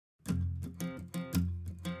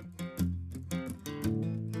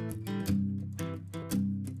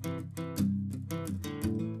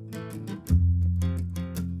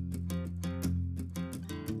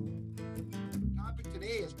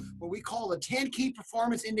today is what we call the 10 key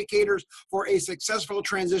performance indicators for a successful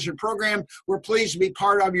transition program. We're pleased to be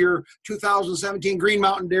part of your 2017 Green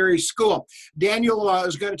Mountain Dairy School. Daniel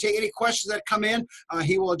is going to take any questions that come in.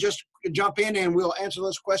 He will just jump in and we'll answer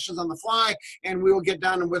those questions on the fly, and we will get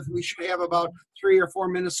done with, we should have about 3 or 4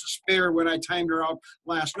 minutes to spare when I timed her out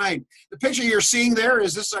last night. The picture you're seeing there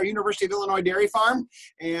is this is our University of Illinois dairy farm,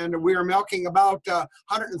 and we are milking about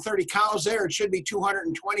 130 cows there. It should be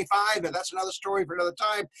 225, but that's another story for another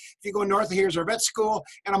time. If you go north of here is our vet school,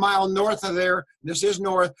 and a mile north of there, this is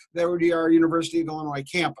north, there would be our University of Illinois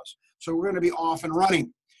campus. So we're going to be off and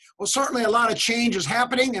running. Well, certainly a lot of change is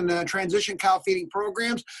happening in the transition cow feeding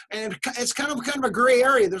programs, and it's kind of a gray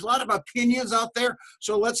area. There's a lot of opinions out there,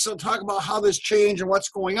 so let's talk about how this changed and what's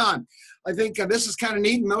going on. I think this is kind of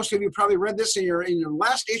neat. Most of you probably read this in your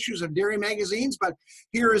last issues of dairy magazines, but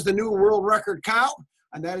here is the new world record cow.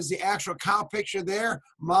 And that is the actual cow picture there.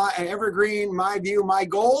 My evergreen, my view, my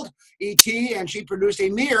gold, ET, and she produced a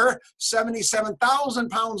mere 77,000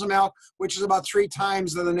 pounds of milk, which is about 3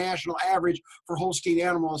 times the national average for Holstein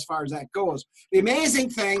animal as far as that goes. The amazing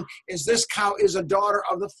thing is this cow is a daughter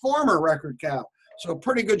of the former record cow. So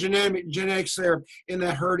pretty good genetics there in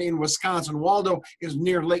that herd in Wisconsin. Waldo is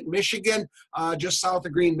near Lake Michigan, just south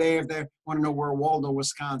of Green Bay, if they want to know where Waldo,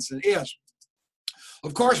 Wisconsin is.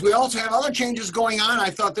 Of course, we also have other changes going on. I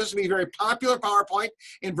thought this would be a very popular PowerPoint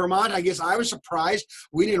in Vermont. I guess I was surprised.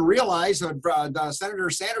 We didn't realize that Senator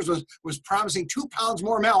Sanders was promising 2 pounds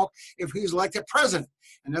more milk if he was elected president.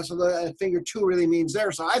 And that's what the figure 2 really means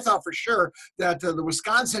there. So I thought for sure that the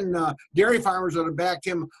Wisconsin dairy farmers would have backed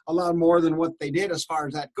him a lot more than what they did as far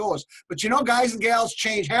as that goes. But you know, guys and gals,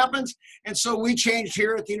 change happens. And so we changed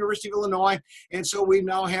here at the University of Illinois. And so we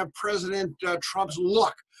now have President Trump's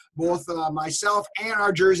look. Both myself and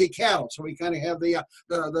our Jersey cattle. So we kind of have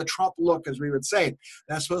the Trump look, as we would say.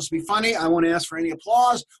 That's supposed to be funny. I won't ask for any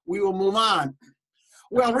applause. We will move on.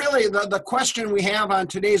 Well, really, the question we have on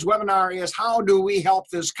today's webinar is, how do we help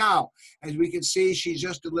this cow? As we can see, she's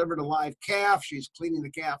just delivered a live calf. She's cleaning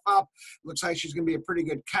the calf up. Looks like she's going to be a pretty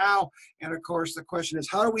good cow. And, of course, the question is,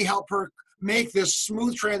 how do we help her make this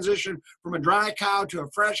smooth transition from a dry cow to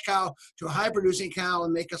a fresh cow to a high-producing cow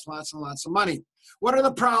and make us lots and lots of money? What are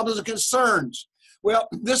the problems and concerns? Well,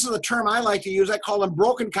 this is the term I like to use. I call them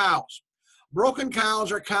broken cows. Broken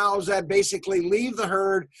cows are cows that basically leave the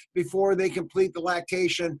herd before they complete the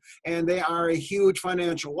lactation, and they are a huge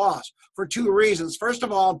financial loss for 2 reasons. First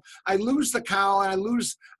of all, I lose the cow, and I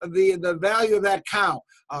lose the value of that cow.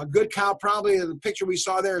 A good cow, probably the picture we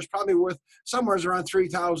saw there, is probably worth somewhere around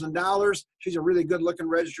 $3,000. She's a really good-looking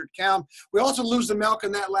registered cow. We also lose the milk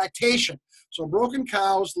in that lactation. So broken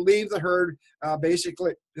cows leave the herd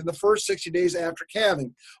basically in the first 60 days after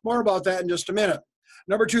calving. More about that in just a minute.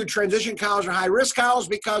 Number 2, transition cows are high-risk cows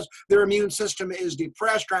because their immune system is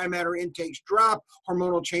depressed, dry matter intakes drop,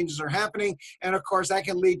 hormonal changes are happening, and of course that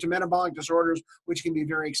can lead to metabolic disorders, which can be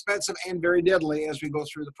very expensive and very deadly as we go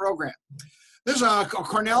through the program. This is a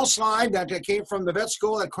Cornell slide that came from the vet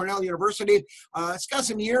school at Cornell University. It's got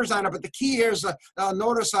some years on it, but the key is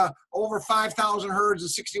notice over 5,000 herds and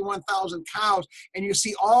 61,000 cows, and you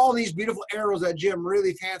see all these beautiful arrows that Jim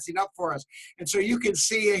really fancied up for us. And so you can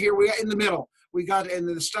see here we are in the middle. We got, and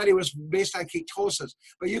the study was based on ketosis,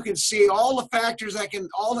 but you can see all the factors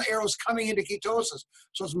all the arrows coming into ketosis.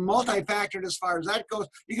 So it's multifactored as far as that goes.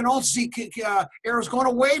 You can also see arrows going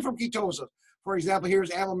away from ketosis. For example,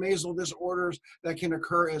 here's abomasal disorders that can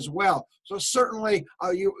occur as well. So certainly,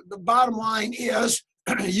 the bottom line is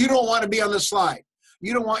you don't want to be on this slide.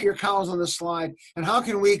 You don't want your cows on this slide. And how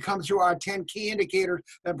can we come through our 10 key indicators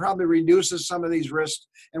that probably reduces some of these risks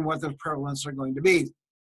and what the prevalence are going to be?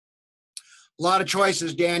 A lot of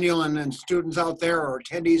choices, Daniel, and students out there or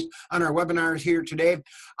attendees on our webinars here today.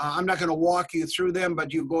 I'm not going to walk you through them,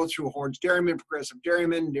 but you go through Hordes Dairyman, Progressive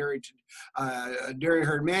Dairyman, Dairy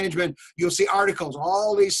Herd Management. You'll see articles,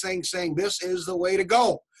 all these things saying this is the way to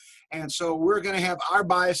go. And so we're going to have our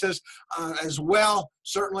biases as well.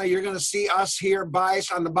 Certainly, you're going to see us here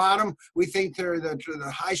biased on the bottom. We think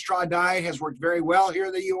the high straw diet has worked very well here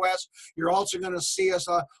in the U.S. You're also going to see us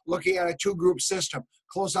looking at a 2-group system,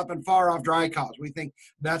 close up and far off dry cows. We think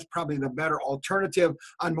that's probably the better alternative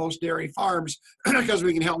on most dairy farms because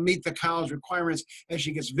we can help meet the cow's requirements as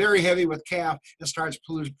she gets very heavy with calf and starts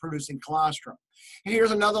producing colostrum. And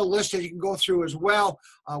here's another list that you can go through as well.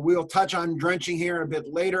 We'll touch on drenching here a bit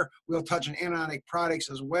later. We'll touch on anionic products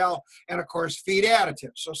as well. And of course, feed additives.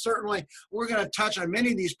 So certainly we're going to touch on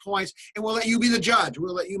many of these points, and we'll let you be the judge.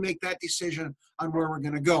 We'll let you make that decision on where we're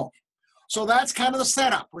going to go. So that's kind of the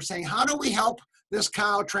setup. We're saying, how do we help this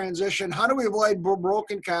cow transition? How do we avoid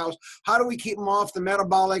broken cows? How do we keep them off the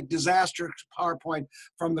metabolic disaster PowerPoint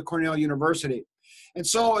from the Cornell University? And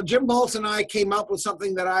so Jim Bolts and I came up with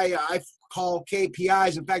something that I call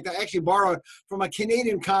KPIs. In fact, I actually borrowed from a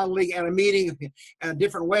Canadian colleague at a meeting in a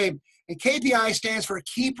different way. And KPI stands for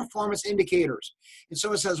Key Performance Indicators. And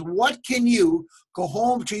so it says, what can you go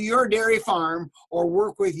home to your dairy farm or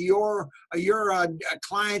work with your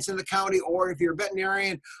clients in the county, or if you're a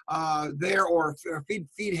veterinarian there, or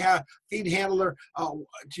feed handler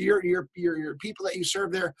to your people that you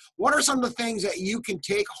serve there? What are some of the things that you can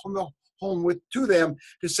take home with to them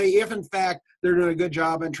to say if in fact they're doing a good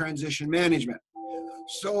job in transition management?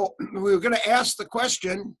 So we were going to ask the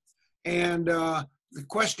question, and the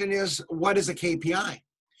question is, what is a KPI?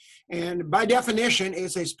 And by definition,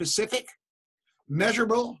 it's a specific,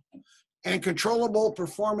 measurable, and controllable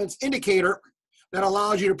performance indicator that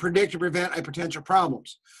allows you to predict or prevent a potential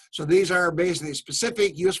problems. So these are basically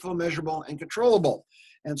specific, useful, measurable, and controllable.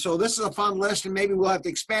 And so this is a fun list, and maybe we'll have to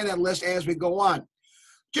expand that list as we go on.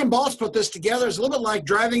 Jim Bolts put this together. It's a little bit like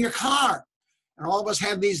driving a car. And all of us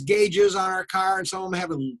have these gauges on our car, and some of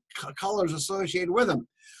them have colors associated with them.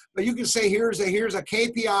 But you can say here's a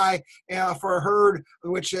KPI for a herd,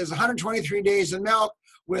 which is 123 days in milk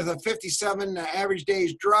with a 57 average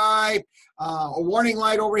days dry. A warning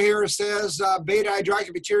light over here says beta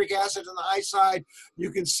hydroxybutyric acid on the high side.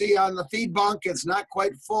 You can see on the feed bunk it's not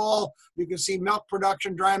quite full. You can see milk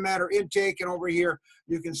production, dry matter intake, and over here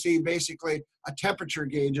you can see basically a temperature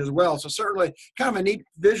gauge as well. So certainly kind of a neat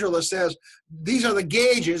visual that says these are the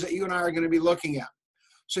gauges that you and I are going to be looking at.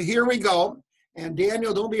 So here we go. And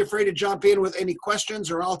Daniel, don't be afraid to jump in with any questions,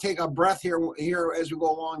 or I'll take a breath here as we go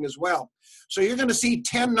along as well. So you're going to see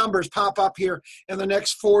 10 numbers pop up here in the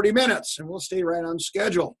next 40 minutes, and we'll stay right on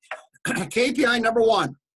schedule. KPI number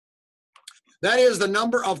 1, that is the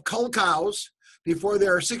number of cull cows before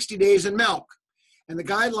there are 60 days in milk. And the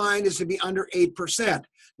guideline is to be under 8%.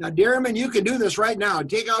 Now, dairymen, you can do this right now.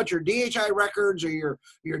 Take out your DHI records or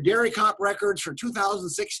your dairy comp records for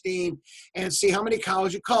 2016 and see how many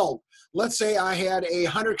cows you culled. Let's say I had a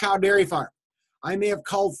 100-cow dairy farm. I may have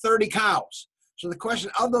culled 30 cows. So the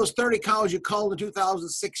question, of those 30 cows you culled in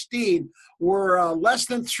 2016, were less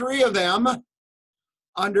than 3 of them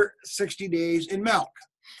under 60 days in milk.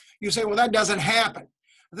 You say, well, that doesn't happen.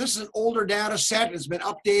 This is an older data set. It's been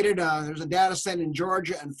updated. There's a data set in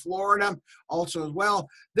Georgia and Florida also as well.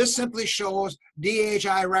 This simply shows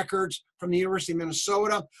DHI records from the University of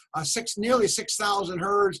Minnesota, nearly 6,000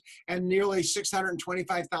 herds and nearly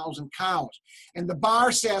 625,000 cows. And the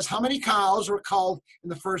bar says how many cows were culled in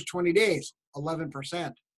the first 20 days?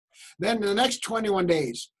 11%. Then in the next 21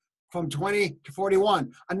 days, from 20 to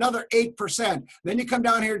 41, another 8%. Then you come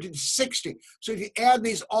down here to 60. So if you add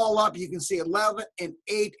these all up, you can see 11 and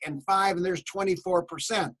 8 and 5, and there's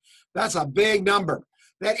 24%. That's a big number.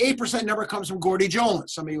 That 8% number comes from Gordy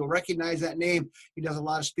Jones. Some of you will recognize that name. He does a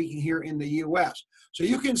lot of speaking here in the U.S. So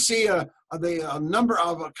you can see the number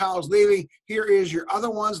of cows leaving. Here is your other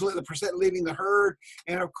ones, the percent leaving the herd.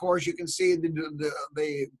 And of course, you can see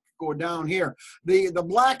they go down here. The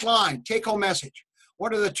black line, take-home message.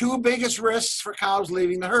 What are the 2 biggest risks for cows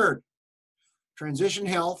leaving the herd? Transition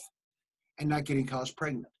health and not getting cows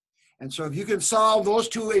pregnant. And so if you can solve those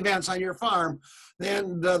 2 events on your farm,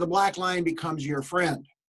 then the black line becomes your friend.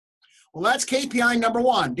 Well, that's KPI number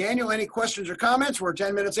 1. Daniel, any questions or comments? We're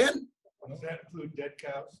 10 minutes in. Does that include dead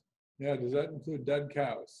cows? Yeah, does that include dead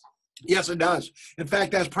cows? Yes, it does. In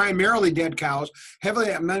fact, that's primarily dead cows.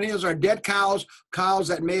 Many of those are dead cows, cows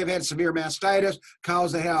that may have had severe mastitis,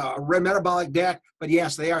 cows that have a metabolic deck. But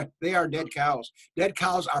yes, they are dead cows. Dead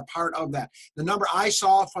cows are part of that. The number I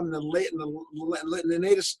saw from the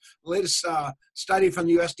latest study from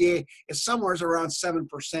the USDA is somewhere around 7%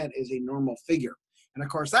 is a normal figure. And of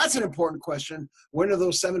course, that's an important question. When do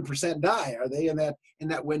those 7% die? Are they in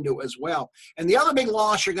that window as well? And the other big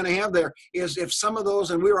loss you're going to have there is if some of those,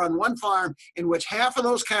 and we were on one farm in which half of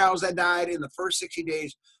those cows that died in the first 60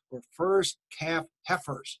 days were first calf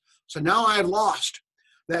heifers. So now I've lost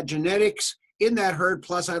that genetics in that herd,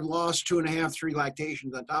 plus I've lost 2.5, 3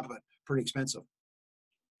 lactations on top of it. Pretty expensive.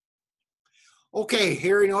 Okay,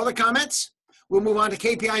 hearing all the comments, we'll move on to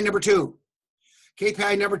KPI number 2.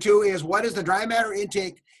 KPI number 2 is what is the dry matter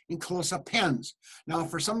intake in close-up pens? Now,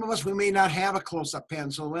 for some of us, we may not have a close-up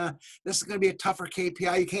pen, so this is going to be a tougher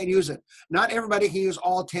KPI. You can't use it. Not everybody can use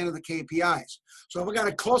all 10 of the KPIs. So if we got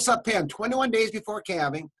a close-up pen, 21 days before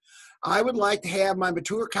calving, I would like to have my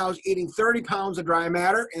mature cows eating 30 pounds of dry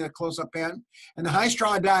matter in a close-up pen, and the high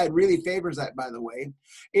straw diet really favors that, by the way.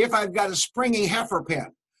 If I've got a springing heifer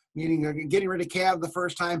pen, meaning they're getting rid of calf the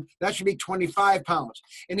first time, that should be 25 pounds.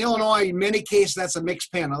 In Illinois, in many cases, that's a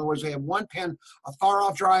mixed pen. In other words, we have one pen of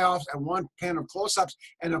far-off dry-offs and one pen of close-ups,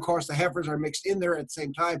 and of course, the heifers are mixed in there at the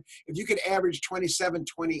same time. If you could average 27,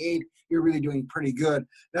 28, you're really doing pretty good.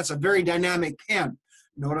 That's a very dynamic pen.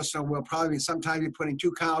 Notice we'll probably sometimes be putting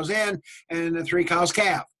 2 cows in and then 3 cows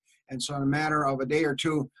calf. And so in a matter of a day or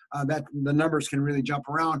two, that the numbers can really jump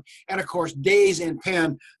around. And of course, days in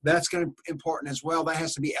pen, that's going to be important as well. That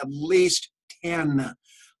has to be at least 10.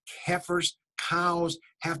 Heifers, cows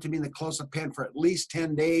have to be in the close-up pen for at least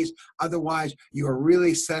 10 days. Otherwise, you are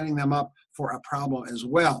really setting them up for a problem as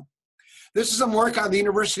well. This is some work on the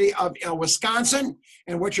University of Wisconsin,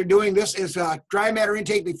 and what you're doing, this is dry matter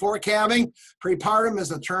intake before calving. Prepartum is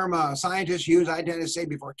the term scientists use, I tend to say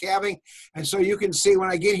before calving. And so you can see when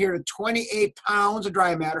I get here to 28 pounds of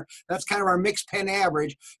dry matter, that's kind of our mixed pen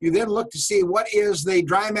average. You then look to see what is the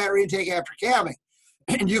dry matter intake after calving.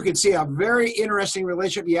 And you can see a very interesting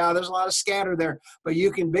relationship. Yeah, there's a lot of scatter there, but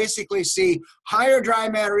you can basically see higher dry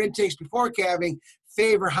matter intakes before calving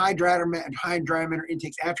favor high dry matter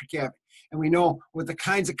intakes after calving. And we know with the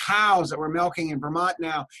kinds of cows that we're milking in Vermont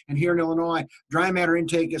now and here in Illinois, dry matter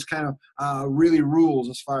intake is kind of really rules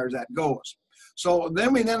as far as that goes. So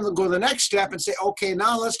then we go to the next step and say, okay,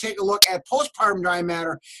 now let's take a look at postpartum dry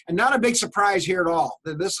matter. And not a big surprise here at all.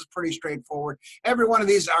 This is pretty straightforward. Every one of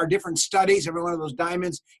these are different studies, every one of those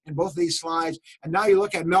diamonds in both of these slides. And now you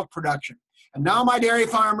look at milk production. And now my dairy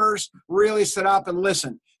farmers really sit up and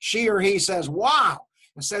listen. She or he says, wow.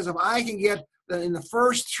 It says if I can get in the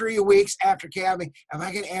first 3 weeks after calving, if I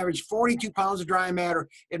can average 42 pounds of dry matter,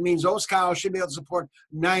 it means those cows should be able to support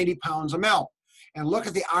 90 pounds of milk. And look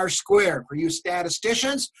at the R-squared. For you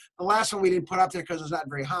statisticians, the last one we didn't put up there because it's not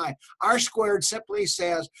very high. R-squared simply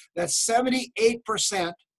says that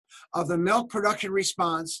 78% of the milk production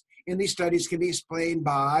response in these studies can be explained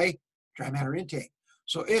by dry matter intake.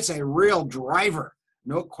 So it's a real driver,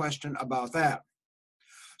 no question about that.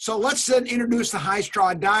 So let's then introduce the high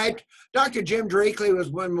straw diet. Dr. Jim Drakely was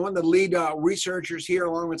one of the lead researchers here,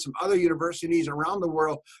 along with some other universities around the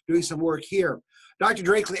world doing some work here. Dr.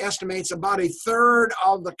 Drakely estimates about 1/3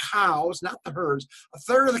 of the cows, not the herds,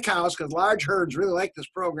 1/3 of the cows, because large herds really like this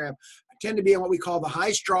program, tend to be in what we call the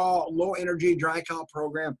high straw, low energy dry cow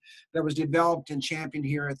program that was developed and championed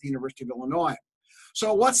here at the University of Illinois.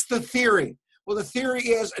 So what's the theory? Well, the theory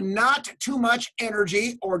is not too much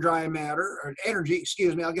energy or dry matter, or energy,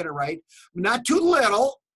 excuse me, I'll get it right. Not too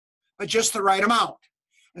little, but just the right amount.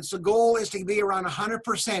 And so the goal is to be around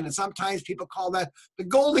 100%. And sometimes people call that the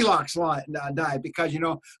Goldilocks diet because, you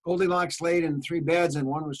know, Goldilocks laid in 3 beds and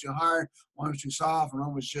one was too hard, one was too soft, and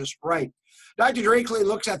one was just right. Dr. Drakely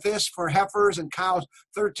looks at this for heifers and cows,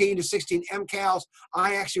 13 to 16 mcals.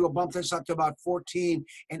 I actually will bump this up to about 14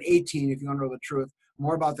 and 18 if you want to know the truth.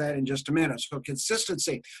 More about that in just a minute. So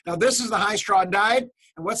consistency. Now, this is the high straw diet.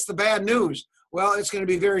 And what's the bad news? Well, it's going to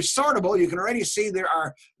be very sortable. You can already see there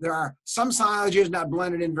are some silages not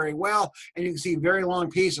blended in very well, and you can see very long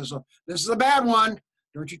pieces. So this is a bad one.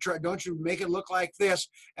 Don't you make it look like this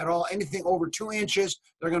at all. Anything over 2 inches,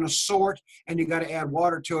 they're going to sort, and you got to add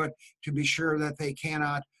water to it to be sure that they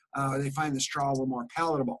cannot, they find the straw a little more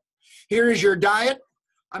palatable. Here is your diet.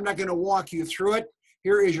 I'm not going to walk you through it.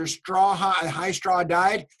 Here is your high straw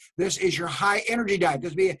diet. This is your high energy diet.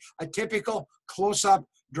 This would be a typical close-up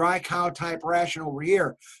dry cow type ration over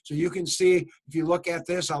here. So you can see, if you look at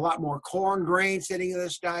this, a lot more corn grain sitting in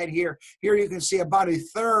this diet here. Here you can see about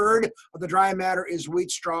 1/3 of the dry matter is wheat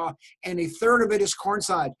straw, and 1/3 of it is corn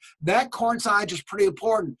silage. That corn silage is pretty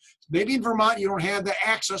important. Maybe in Vermont you don't have the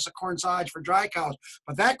access to corn silage for dry cows,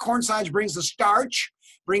 but that corn silage brings the starch,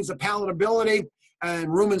 brings the palatability, and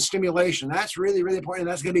rumen stimulation. That's really, really important.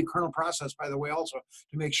 And that's going to be kernel processed, by the way, also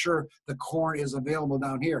to make sure the corn is available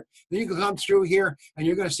down here. Then you can come through here and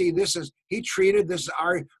you're going to see this is heat treated. This is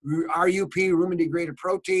RUP, rumen degraded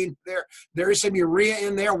protein. There is some urea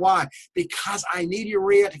in there. Why? Because I need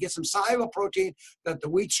urea to get some soluble protein that the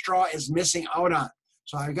wheat straw is missing out on.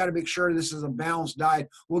 So I've got to make sure this is a balanced diet.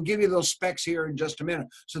 We'll give you those specs here in just a minute.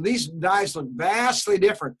 So these diets look vastly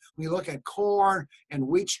different. We look at corn and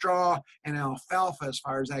wheat straw and alfalfa as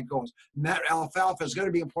far as that goes. And that alfalfa is going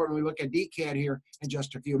to be important when we look at DCAD here in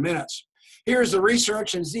just a few minutes. Here's the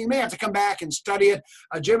research, and you may have to come back and study it.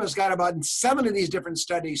 Jim has got about 7 of these different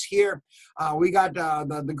studies here. We got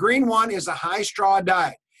the green one is a high straw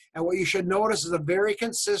diet. And what you should notice is a very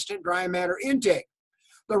consistent dry matter intake.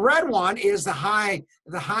 The red one is the high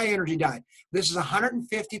energy diet. This is 150%,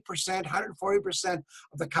 140%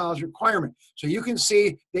 of the cow's requirement. So you can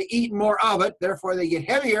see they eat more of it, therefore they get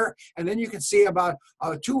heavier, and then you can see about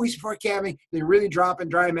 2 weeks before calving, they really drop in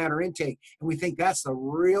dry matter intake. And we think that's the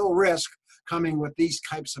real risk coming with these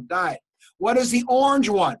types of diet. What is the orange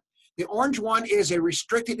one? The orange one is a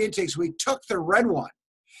restricted intake. So we took the red one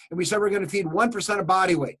and we said we're going to feed 1% of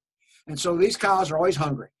body weight. And so these cows are always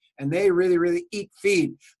hungry and they really, really eat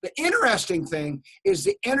feed. The interesting thing is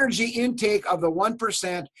the energy intake of the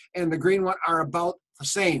 1% and the green one are about the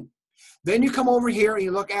same. Then you come over here and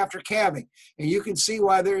you look after calving, and you can see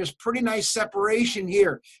why there is pretty nice separation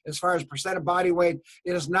here as far as percent of body weight.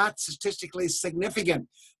 It is not statistically significant.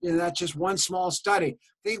 That's just one small study.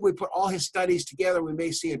 I think we put all his studies together, we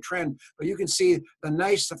may see a trend, but you can see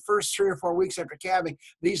the first 3 or 4 weeks after calving,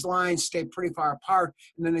 these lines stay pretty far apart,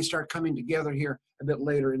 and then they start coming together here a bit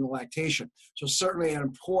later in the lactation. So certainly an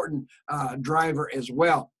important driver as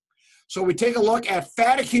well. So we take a look at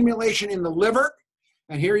fat accumulation in the liver.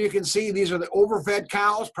 And here you can see these are the overfed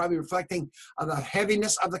cows, probably reflecting the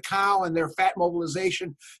heaviness of the cow and their fat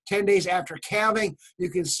mobilization 10 days after calving. You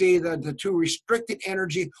can see the two restricted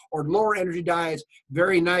energy or lower energy diets.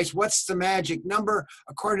 Very nice. What's the magic number?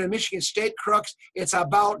 According to Michigan State Crooks, it's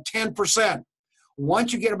about 10%.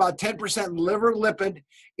 Once you get about 10% liver lipid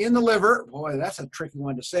in the liver, boy, that's a tricky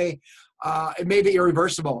one to say, it may be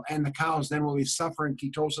irreversible, and the cows then will be suffering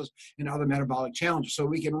ketosis and other metabolic challenges. So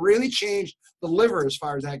we can really change the liver as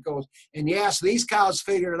far as that goes. And yes, these cows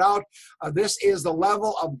figured it out. This is the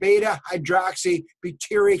level of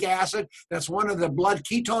beta-hydroxybutyric acid. That's one of the blood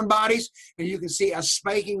ketone bodies, and you can see a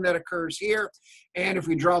spiking that occurs here. And if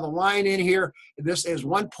we draw the line in here, this is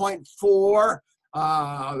 1.4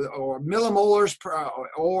 or millimolars per,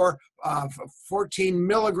 or 14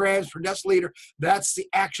 milligrams per deciliter. That's the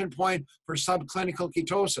action point for subclinical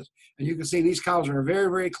ketosis. And you can see these cows are very,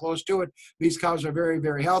 very close to it. These cows are very,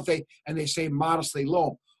 very healthy, and they stay modestly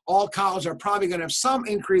low. All cows are probably going to have some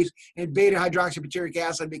increase in beta-hydroxybutyric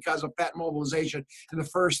acid because of fat mobilization in the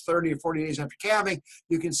first 30 or 40 days after calving.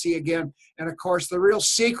 You can see again. And of course, the real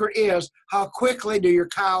secret is how quickly do your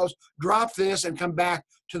cows drop this and come back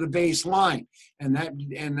to the baseline. And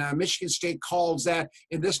Michigan State calls that,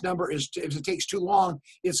 and this number is, if it takes too long,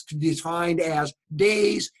 it's defined as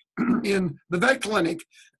days in the vet clinic,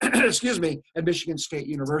 excuse me, at Michigan State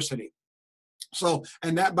University. So,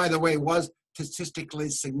 and that, by the way, was statistically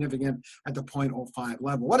significant at the 0.05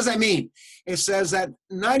 level. What does that mean? It says that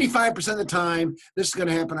 95% of the time, this is going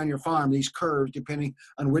to happen on your farm, these curves, depending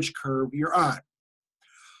on which curve you're on.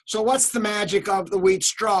 So what's the magic of the wheat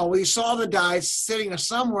straw? We saw the diet sitting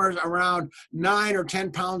somewhere around 9 or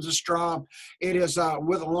 10 pounds of straw. It is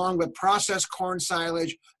along with processed corn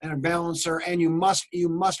silage and a balancer, and you must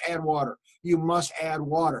add water. You must add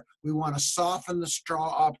water. We want to soften the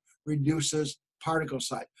straw up, reduces particle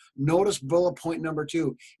size. Notice bullet point number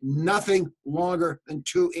 2, nothing longer than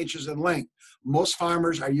 2 inches in length. Most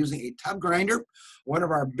farmers are using a tub grinder. One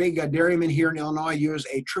of our big dairymen here in Illinois uses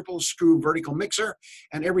a triple screw vertical mixer,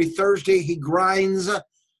 and every Thursday he grinds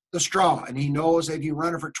the straw, and he knows if you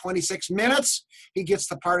run it for 26 minutes, he gets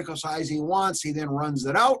the particle size he wants. He then runs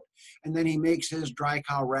it out, and then he makes his dry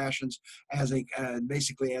cow rations as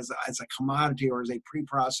basically as a commodity or as a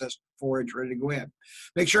pre-processed forage ready to go in.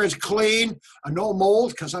 Make sure it's clean, no mold,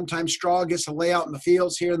 because sometimes straw gets to lay out in the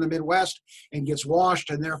fields here in the Midwest and gets washed,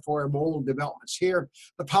 and therefore mold developments here.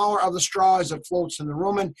 The power of the straw as it floats in the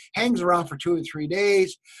rumen, hangs around for 2 or 3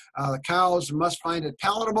 days. The cows must find it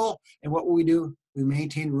palatable, and what will we do? We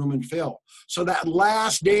maintain rumen fill. So that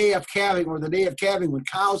last day of calving, or the day of calving, when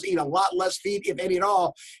cows eat a lot less feed, if any at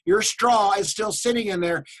all, your straw is still sitting in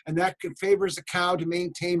there, and that favors the cow to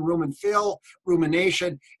maintain rumen fill,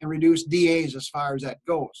 rumination, and reduce DAs as far as that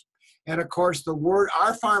goes. And of course, the word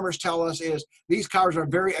our farmers tell us is these cows are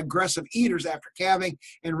very aggressive eaters after calving,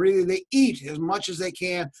 and really they eat as much as they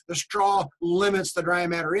can. The straw limits the dry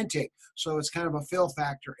matter intake, so it's kind of a fill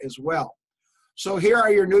factor as well. So here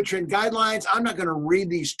are your nutrient guidelines. I'm not going to read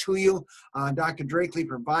these to you. Dr. Drakely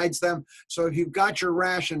provides them. So if you've got your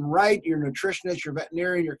ration right, your nutritionist, your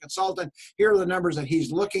veterinarian, your consultant, here are the numbers that he's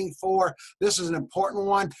looking for. This is an important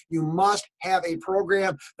one. You must have a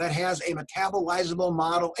program that has a metabolizable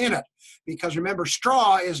model in it. Because remember,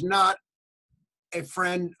 straw is not a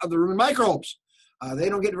friend of the rumen microbes. They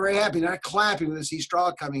don't get very happy. They're not clapping when they see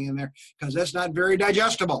straw coming in there because that's not very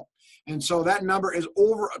digestible. And so that number is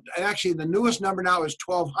over. Actually, the newest number now is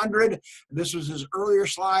 1,200. This was his earlier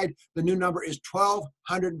slide. The new number is 1,200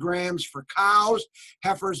 1,100 grams for cows.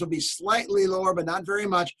 Heifers will be slightly lower, but not very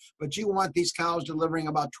much. But you want these cows delivering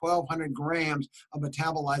about 1,200 grams of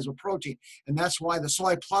metabolizable protein. And that's why the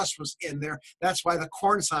soy plus was in there. That's why the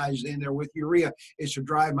corn size is in there with urea, is to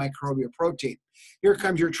drive microbial protein. Here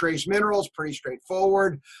comes your trace minerals, pretty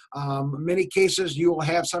straightforward. In many cases, you will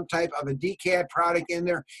have some type of a decad product in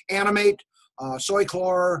there, animate, soy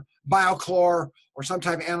chlor, biochlor, or some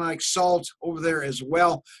type of anionic salt over there as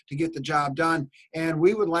well to get the job done. And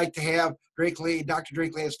we would like to have, Dr.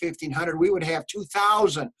 Drakely has 1,500. We would have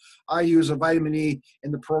 2,000 IUs of vitamin E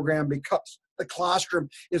in the program because the colostrum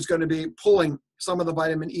is going to be pulling some of the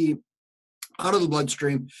vitamin E out of the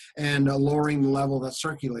bloodstream and lowering the level that's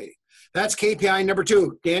circulating. That's KPI number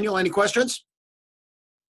 2. Daniel, any questions?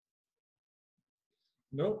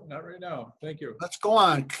 Nope, not right now. Thank you. Let's go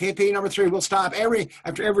on. KPI number 3. We'll stop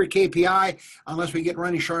after every KPI unless we get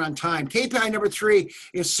running short on time. KPI number 3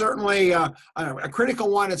 is certainly a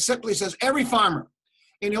critical one. It simply says every farmer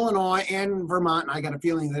in Illinois and Vermont, and I got a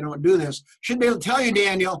feeling they don't do this, should be able to tell you,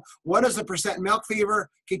 Daniel, what is the percent milk fever,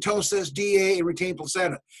 ketosis, DA, and retained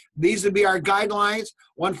placenta. These would be our guidelines.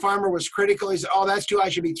 One farmer was critical. He said, oh, that's too, I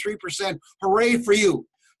should be 3%. Hooray for you.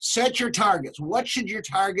 Set your targets. What should your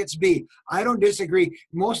targets be? I don't disagree.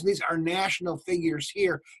 Most of these are national figures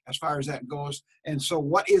here as far as that goes. And so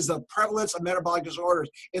what is the prevalence of metabolic disorders?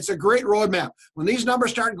 It's a great roadmap. When these numbers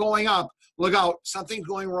start going up, look out, something's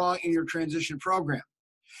going wrong in your transition program.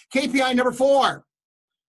 KPI number 4,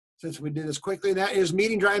 since we did this quickly, that is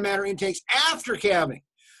meeting dry matter intakes after calving.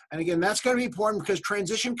 And again, that's going to be important because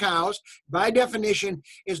transition cows, by definition,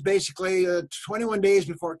 is basically 21 days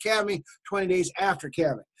before calving, 20 days after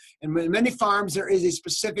calving. And in many farms, there is a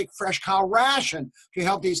specific fresh cow ration to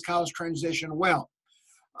help these cows transition well.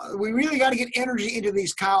 We really got to get energy into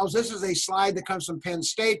these cows. This is a slide that comes from Penn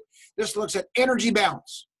State. This looks at energy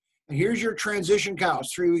balance. And here's your transition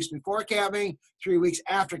cows, 3 weeks before calving, 3 weeks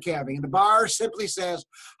after calving. And the bar simply says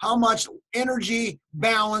how much energy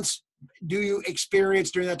balance do you experience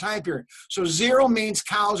during that time period. So 0 means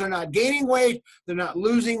cows are not gaining weight, they're not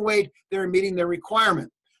losing weight, they're meeting their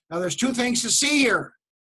requirement. Now there's 2 things to see here,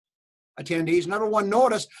 attendees. Number 1,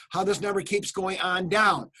 notice how this number keeps going on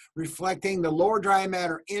down, reflecting the lower dry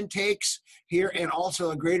matter intakes here and also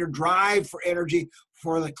a greater drive for energy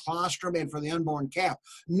for the colostrum and for the unborn calf.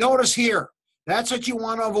 Notice here, that's what you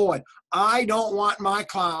want to avoid. I don't want my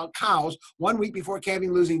cows 1 week before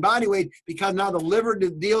calving losing body weight because now the liver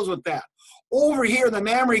deals with that. Over here, the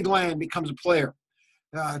mammary gland becomes a player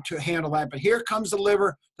to handle that. But here comes the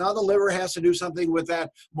liver. Now the liver has to do something with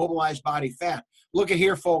that mobilized body fat. Look at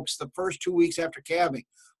here, folks, the first 2 weeks after calving.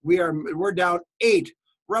 We're down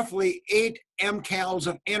roughly 8 mcals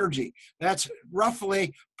of energy. That's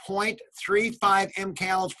roughly 0.35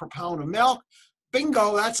 mcals per pound of milk.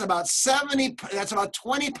 Bingo, that's about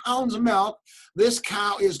 20 pounds of milk. This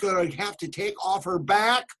cow is going to have to take off her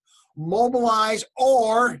back, mobilize,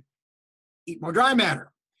 or eat more dry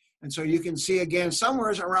matter. And so you can see again,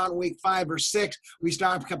 somewhere around week 5 or 6, we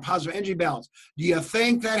start to become positive energy balance. Do you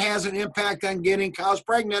think that has an impact on getting cows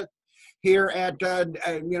pregnant here at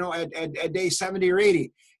day 70 or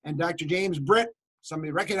 80? And Dr. James Britt,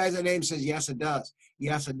 somebody recognize that name, says, yes, it does.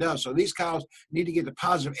 Yes, it does. So these cows need to get the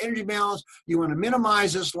positive energy balance. You want to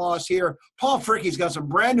minimize this loss here. Paul Fricke's got some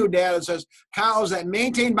brand new data that says cows that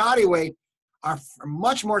maintain body weight are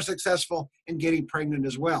much more successful in getting pregnant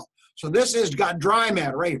as well. So this has got dry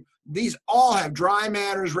matter right here. These all have dry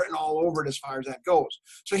matters written all over it as far as that goes.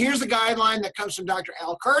 So here's the guideline that comes from Dr.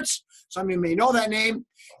 Al Kurtz. Some of you may know that name.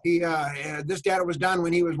 This data was done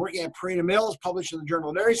when he was working at Purina Mills, published in the Journal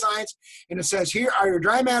of Dairy Science. And it says, here are your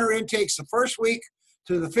dry matter intakes the first week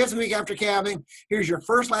to the 5th week after calving. Here's your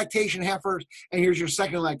first lactation heifers, and here's your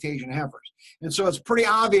second lactation heifers. And so it's pretty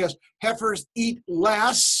obvious heifers eat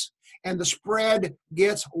less, and the spread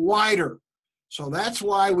gets wider. So that's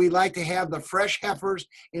why we like to have the fresh heifers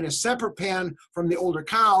in a separate pen from the older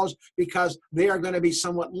cows, because they are going to be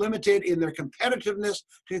somewhat limited in their competitiveness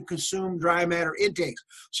to consume dry matter intakes.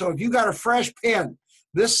 So if you got a fresh pen,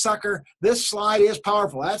 this slide is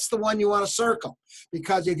powerful. That's the one you want to circle,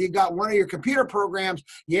 because if you got one of your computer programs,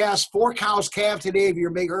 yes, 4 cows calved today if you're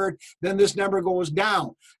a big herd, then this number goes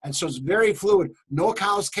down. And so it's very fluid. No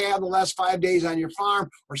cows calved the last 5 days on your farm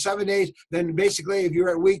or 7 days, then basically if you're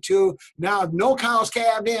at week 2, now if no cows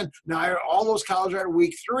calved in, now all those cows are at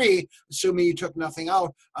week 3, assuming you took nothing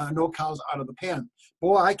out, no cows out of the pen.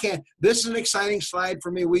 Boy, I can't. This is an exciting slide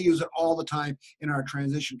for me. We use it all the time in our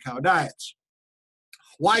transition cow diets.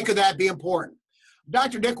 Why could that be important?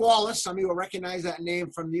 Dr. Dick Wallace, some of you will recognize that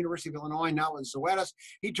name from the University of Illinois, now with Zoetis.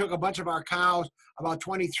 He took a bunch of our cows, about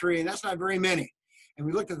 23, and that's not very many. And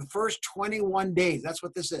we looked at the first 21 days. That's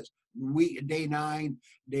what this is. Day 9,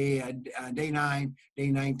 day 9,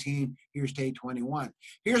 day 19. Here's day 21.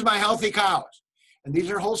 Here's my healthy cows. And these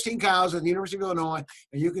are Holstein cows at the University of Illinois.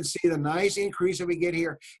 And you can see the nice increase that we get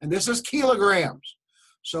here. And this is kilograms.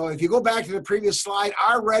 So if you go back to the previous slide,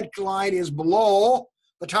 our red line is below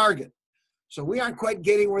the target. So we aren't quite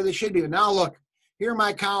getting where they should be. But now look, here are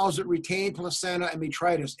my cows that retain placenta and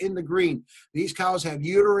metritis in the green. These cows have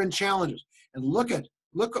uterine challenges. And look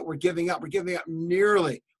what we're giving up. We're giving up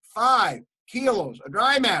nearly 5 kilos of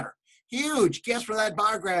dry matter. Huge. Guess where that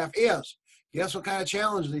bar graph is? Guess what kind of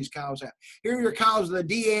challenges these cows have? Here are your cows with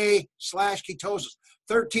the DA/ketosis.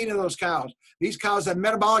 13 of those cows. These cows have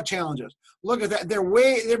metabolic challenges. Look at that. They're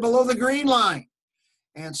below the green line.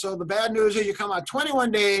 And so the bad news is you come out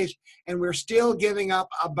 21 days and we're still giving up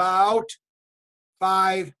about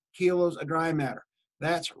 5 kilos of dry matter.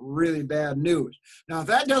 That's really bad news. Now, if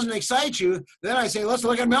that doesn't excite you, then I say, let's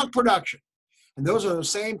look at milk production. And those are the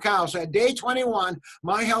same cows. So at day 21,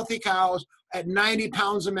 my healthy cows at 90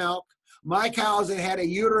 pounds of milk. My cows that had a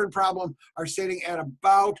uterine problem are sitting at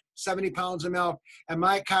about 70 pounds of milk. And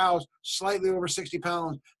my cows slightly over 60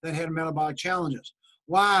 pounds that had metabolic challenges.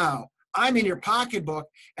 Wow. I'm in your pocketbook.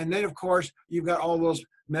 And then, of course, you've got all those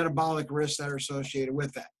metabolic risks that are associated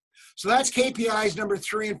with that. So that's KPIs number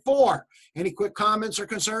 3 and 4. Any quick comments or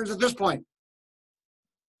concerns at this point?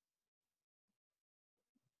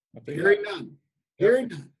 Hearing none. Hearing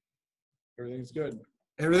none. Everything's good.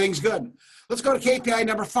 Everything's good. Let's go to KPI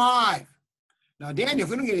number 5. Now, Daniel, if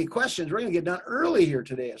we don't get any questions, we're going to get done early here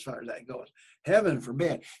today as far as that goes. Heaven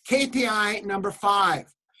forbid. KPI number 5,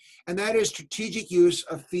 and that is strategic use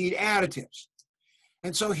of feed additives.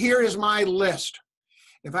 And so here is my list.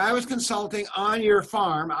 If I was consulting on your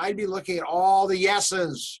farm, I'd be looking at all the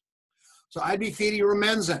yeses. So I'd be feeding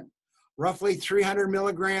Rumensin, roughly 300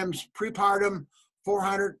 milligrams prepartum,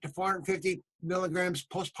 400 to 450 milligrams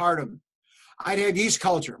postpartum. I'd have yeast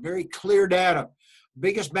culture, very clear data.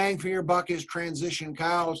 Biggest bang for your buck is transition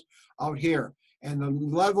cows out here. And the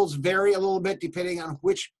levels vary a little bit depending on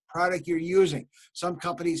which product you're using. Some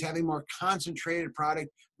companies have a more concentrated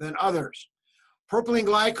product than others. Propylene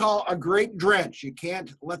glycol, a great drench. You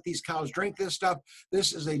can't let these cows drink this stuff.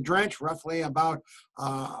 This is a drench, roughly about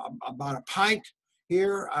a pint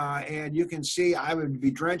here. And you can see I would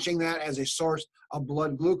be drenching that as a source of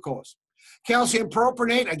blood glucose. Calcium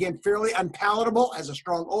propionate, again, fairly unpalatable, has a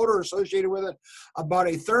strong odor associated with it. About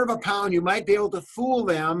 1/3 of a pound, you might be able to fool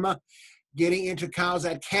them getting into cows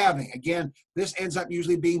at calving. Again, this ends up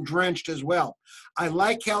usually being drenched as well. I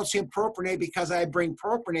like calcium propionate because I bring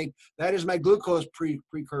propionate, that is my glucose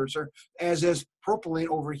precursor, as is propylene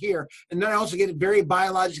over here. And then I also get very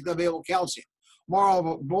biologically available calcium.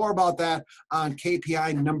 More about that on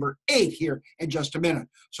KPI number 8 here in just a minute.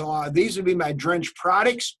 So these would be my drench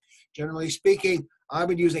products. Generally speaking, I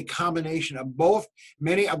would use a combination of both.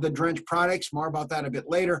 Many of the drench products, more about that a bit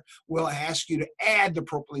later, will ask you to add the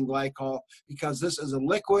propylene glycol because this is a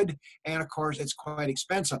liquid and of course it's quite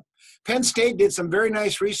expensive. Penn State did some very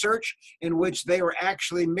nice research in which they were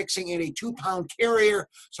actually mixing in a 2-pound carrier,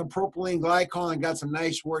 some propylene glycol, and got some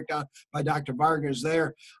nice work done by Dr. Vargas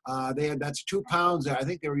there. That's 2 pounds. I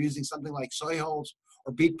think they were using something like soy hulls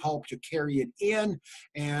or beet pulp to carry it in.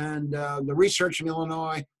 And the research from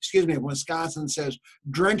Wisconsin says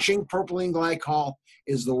drenching propylene glycol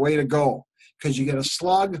is the way to go because you get a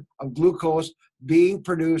slug of glucose being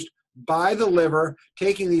produced by the liver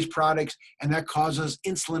taking these products, and that causes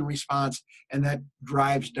insulin response, and that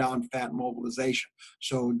drives down fat mobilization.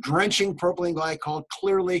 So drenching propylene glycol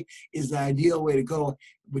clearly is the ideal way to go,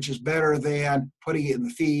 which is better than putting it in the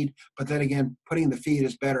feed. But then again, putting in the feed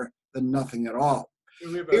is better than nothing at all.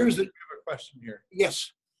 We have a question here.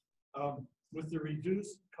 Yes. With the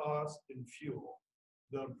reduced cost in fuel,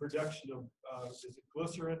 the production of is it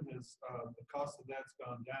glycerin is the cost of that's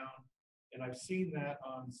gone down, and I've seen that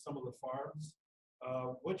on some of the farms.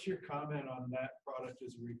 What's your comment on that product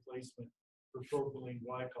as a replacement for propylene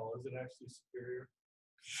glycol? Is it actually superior?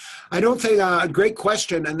 I don't think, great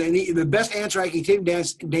question. And then the best answer I can give,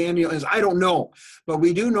 Daniel, is I don't know. But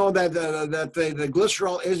we do know that the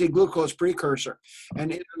glycerol is a glucose precursor.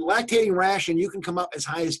 And in a lactating ration, you can come up as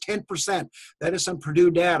high as 10%. That is some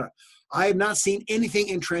Purdue data. I have not seen anything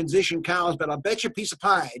in transition cows, but I'll bet you a piece of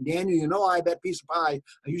pie. Daniel, you know I bet piece of pie.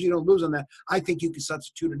 I usually don't lose on that. I think you can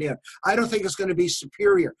substitute it in. I don't think it's going to be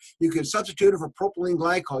superior. You can substitute it for propylene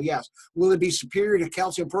glycol, yes. Will it be superior to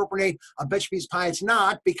calcium propionate? I'll bet you a piece of pie it's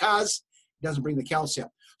not because it doesn't bring the calcium.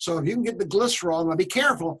 So if you can get the glycerol, now be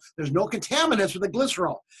careful, there's no contaminants with the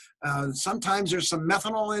glycerol. Sometimes there's some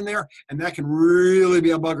methanol in there, and that can really be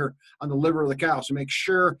a bugger on the liver of the cow. So make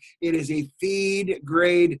sure it is a feed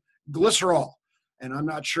grade glycerol. And I'm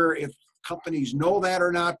not sure if companies know that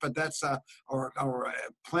or not, but that's or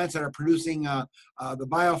plants that are producing the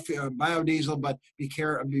biodiesel. But be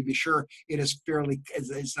sure it is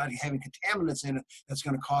it's not having contaminants in it that's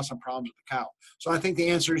going to cause some problems with the cow. So I think the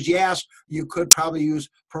answer is yes. You could probably use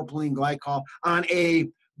propylene glycol on a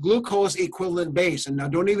glucose equivalent base. And now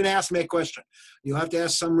don't even ask me a question. You'll have to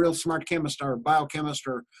ask some real smart chemist or biochemist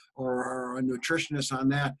or a nutritionist on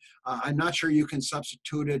that. I'm not sure you can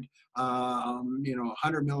substitute it,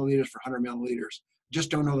 100 milliliters for 100 milliliters. Just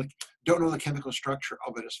don't know the chemical structure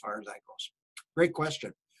of it as far as that goes. Great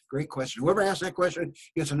question. Great question. Whoever asked that question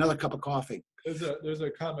gets another cup of coffee. There's a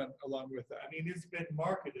comment along with that. I mean, it's been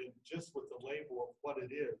marketed just with the label of what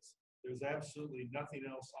it is. There's absolutely nothing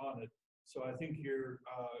else on it. So I think your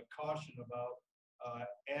caution about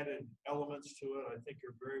added elements to it, I think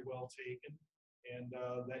are very well taken, and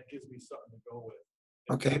that gives me something to go with.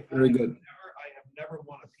 Okay, very good. I have never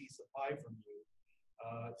won a piece of pie from you,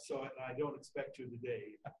 so I don't expect to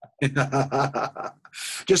today.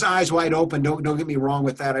 Just eyes wide open. Don't get me wrong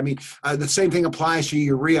with that. I mean, the same thing applies to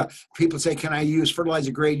urea. People say, can I use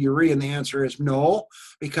fertilizer grade urea? And the answer is no,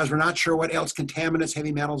 because we're not sure what else contaminants,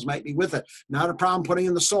 heavy metals might be with it. Not a problem putting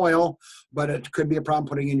in the soil, but it could be a problem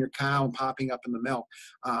putting in your cow and popping up in the milk.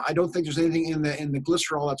 I don't think there's anything in the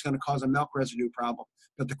glycerol that's going to cause a milk residue problem.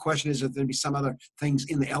 But the question is if there'd be some other things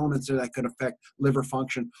in the elements that could affect liver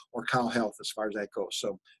function or cow health as far as that goes.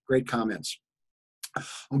 So great comments.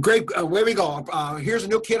 Great, where we go. Here's a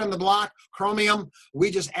new kid on the block, chromium.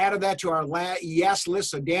 We just added that to our yes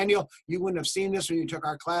list. So Daniel, you wouldn't have seen this when you took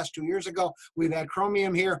our class 2 years ago. We've had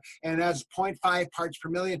chromium here, and that's 0.5 parts per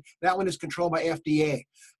million. That one is controlled by FDA,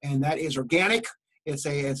 and that is organic. It's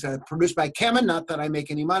produced by Kemin. Not that I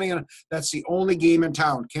make any money on it. That's the only game in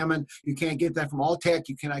town. Kemin, you can't get that from Alltech.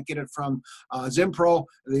 You cannot get it from Zimpro.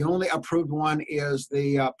 The only approved one is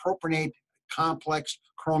the propionate complex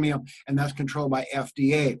chromium, and that's controlled by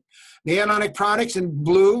FDA. The anionic products in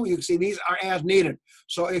blue, you can see these are as needed.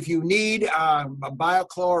 So if you need a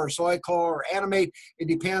biochlor or soy chlor or animate, it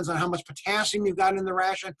depends on how much potassium you've got in the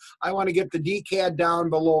ration. I want to get the DCAD down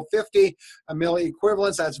below 50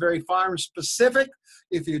 milliequivalents. That's very farm specific.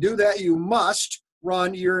 If you do that, you must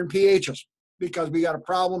run urine pHs, because we got a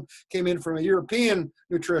problem, came in from a European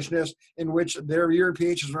nutritionist in which their urine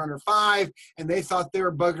pHs were under 5, and they thought they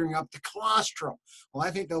were buggering up the colostrum. Well,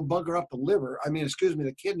 I think they'll bugger up the liver,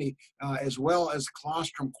 the kidney, as well as the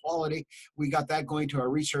colostrum quality. We got that going to our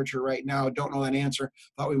researcher right now. Don't know that answer.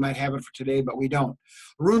 Thought we might have it for today, but we don't.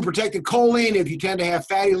 Rumen-protected choline, if you tend to have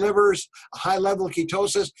fatty livers, a high level of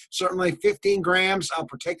ketosis, certainly 15 grams of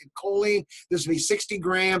protected choline. This would be 60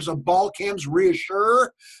 grams of Balchem's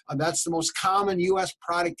Reassure. That's the most common U.S.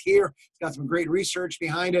 product here. It's got some great research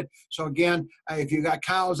behind it. So again, if you got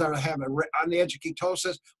cows that have on the edge of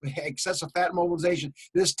ketosis with excessive fat mobilization,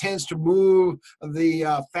 this tends to move the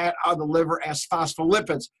fat out of the liver as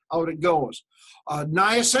phospholipids. Out it goes.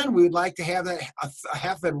 Niacin, we would like to have that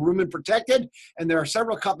half that rumen protected, and there are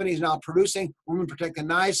several companies now producing rumen protected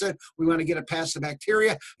niacin. We want to get it past the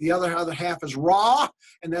bacteria. The other half is raw,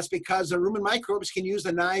 and that's because the rumen microbes can use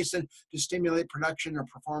the niacin to stimulate production or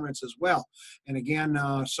performance as well. And again,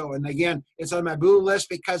 it's on my blue list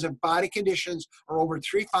because if body conditions are over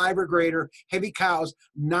 3.5 or greater, heavy cows,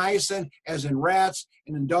 niacin, as in rats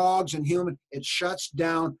and in dogs and human, it shuts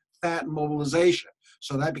down fat mobilization.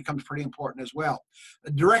 So that becomes pretty important as well. The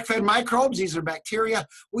direct-fed microbes, these are bacteria.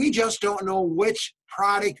 We just don't know which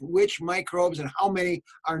product, which microbes, and how many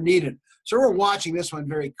are needed. So we're watching this one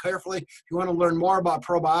very carefully. If you want to learn more about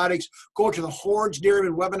probiotics, go to the Hordes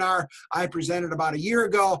Dairyman webinar I presented about a year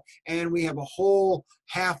ago, and we have a whole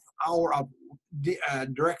half hour of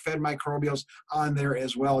direct-fed microbials on there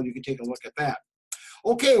as well. You can take a look at that.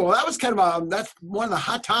 Okay, well, that was kind of that's one of the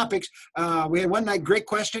hot topics. We had one night. Great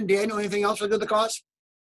question. Daniel, anything else for the cause?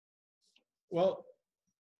 Well,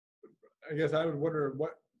 I guess I would wonder,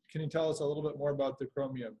 can you tell us a little bit more about the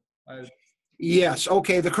chromium? Yes,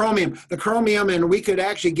 okay, the chromium, and we could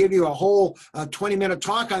actually give you a whole 20-minute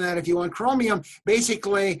talk on that if you want. Chromium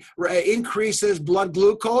basically increases blood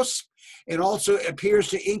glucose. It also appears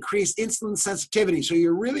to increase insulin sensitivity. So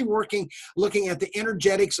you're really looking at the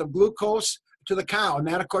energetics of glucose to the cow, and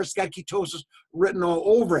that of course got ketosis written all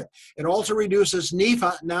over it. It also reduces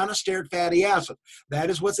NEFA, non-estearic fatty acid. That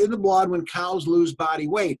is what's in the blood when cows lose body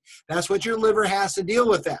weight. That's what your liver has to deal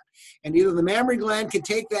with that. And either the mammary gland can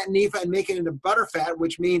take that NEFA and make it into butterfat,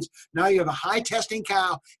 which means now you have a high testing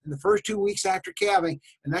cow in the first 2 weeks after calving,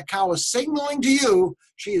 and that cow is signaling to you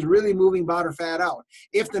she is really moving butterfat out.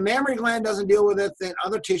 If the mammary gland doesn't deal with it, then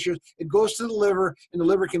other tissues, it goes to the liver, and the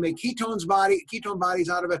liver can make ketone bodies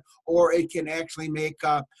out of it, or it can actually make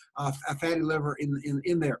a fatty liver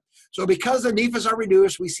in there. So because the NEFAs are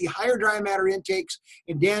reduced, we see higher dry matter intakes.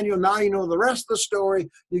 And Daniel, now you know the rest of the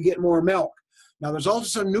story, you get more milk. Now, there's also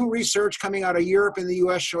some new research coming out of Europe and the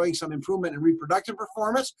U.S. showing some improvement in reproductive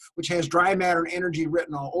performance, which has dry matter and energy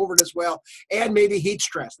written all over it as well, and maybe heat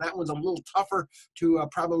stress. That one's a little tougher to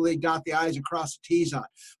probably dot the I's and cross the T's on.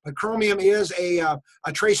 But chromium is a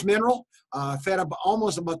trace mineral, fed up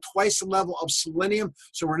almost about twice the level of selenium,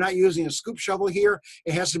 so we're not using a scoop shovel here.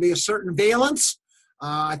 It has to be a certain valence.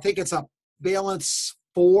 I think it's a valence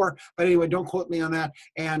 4, but anyway, don't quote me on that.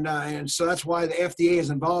 And so that's why the FDA is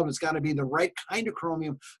involved. It's got to be the right kind of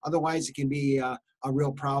chromium. Otherwise, it can be a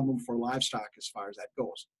real problem for livestock as far as that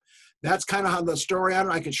goes. That's kind of how the story on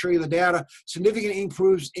it. I can show you the data. Significant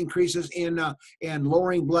increases in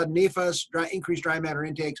lowering blood NEFAs, increased dry matter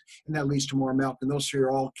intakes, and that leads to more milk. And those three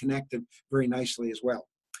are all connected very nicely as well.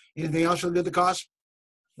 Anything else for the cost?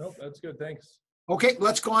 Nope, that's good. Thanks. Okay,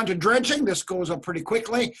 let's go on to drenching. This goes up pretty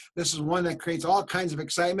quickly. This is one that creates all kinds of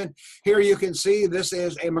excitement. Here you can see this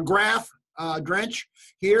is a McGrath drench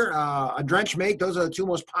here, a drench make. Those are the two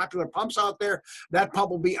most popular pumps out there. That pump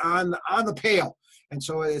will be on the pail. And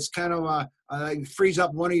so it's kind of it frees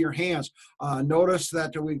up one of your hands. Notice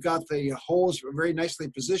that we've got the hose very nicely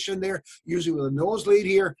positioned there, usually with a nose lead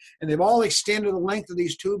here. And they've all extended the length of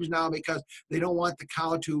these tubes now because they don't want the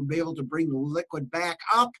cow to be able to bring the liquid back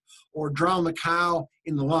up or drown the cow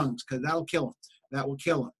in the lungs, because that'll kill them. That will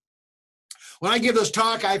kill them. When I give this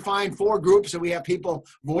talk, I find 4 groups, and we have people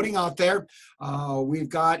voting out there. We've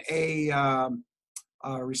got a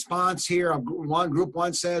response here. Group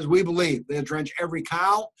one says, we believe they'll drench every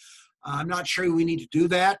cow. I'm not sure we need to do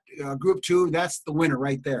that. Group 2, that's the winner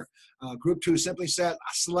right there. Group 2 simply said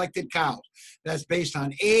selected cows. That's based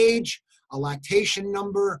on age, a lactation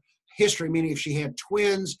number, history, meaning if she had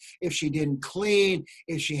twins, if she didn't clean,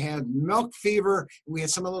 if she had milk fever, we had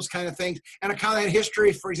some of those kind of things, and a cow that had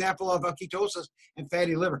history, for example, of ketosis and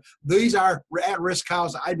fatty liver. These are at-risk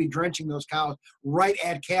cows. I'd be drenching those cows right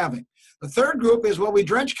at calving. The third group is, well, we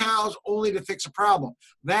drench cows only to fix a problem.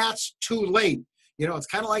 That's too late. You know, it's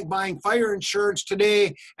kind of like buying fire insurance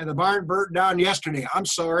today and the barn burnt down yesterday. I'm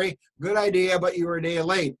sorry, good idea, but you were a day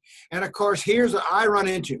late. And of course, here's what I run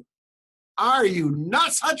into. Are you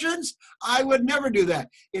nuts, Hutjens? I would never do that.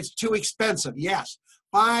 It's too expensive. Yes,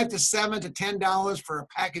 $5 to $7 to $10 for a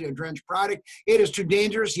packet of drench product. It is too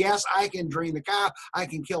dangerous. Yes, I can drain the cow. I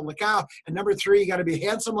can kill the cow. And number 3, you got to be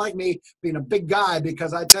handsome like me, being a big guy,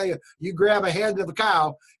 because I tell you, you grab a head of the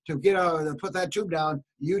cow to put that tube down,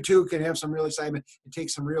 you too can have some real excitement. It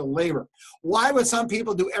takes some real labor. Why would some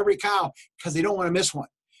people do every cow? Because they don't want to miss one.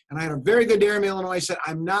 And I had a very good dairyman in Illinois said,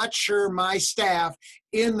 I'm not sure my staff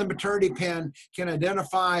in the maternity pen can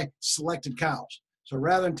identify selected cows. So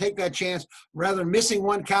rather than take that chance, rather than missing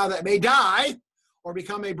one cow that may die or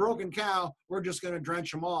become a broken cow, we're just going to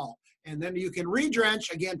drench them all. And then you can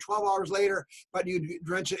re-drench, again, 12 hours later, but you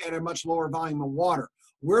drench it at a much lower volume of water.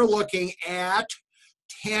 We're looking at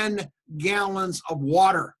 10 gallons of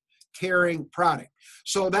water carrying product.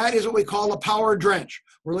 So that is what we call a power drench.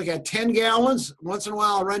 We're looking at 10 gallons. Once in a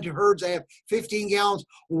while, I'll run to herds. I have 15 gallons.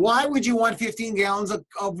 Why would you want 15 gallons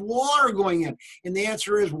of water going in? And the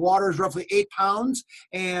answer is water is roughly 8 pounds.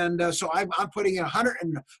 And so I'm putting in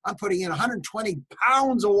 120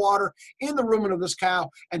 pounds of water in the rumen of this cow.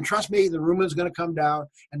 And trust me, the rumen is going to come down,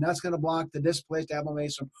 and that's going to block the displaced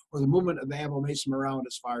abomasum or the movement of the abomasum around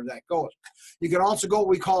as far as that goes. You can also go what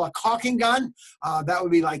we call a caulking gun. That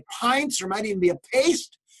would be like pints, or might even be a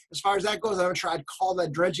paste. As far as that goes, I'm sure I'd call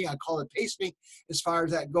that dredging. I'd call it pasting as far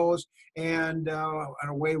as that goes. And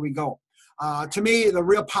away we go. To me, the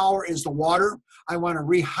real power is the water. I want to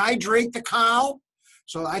rehydrate the cow.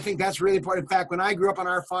 So I think that's really important. In fact, when I grew up on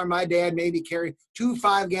our farm, my dad made me carry 2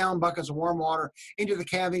 5-gallon buckets of warm water into the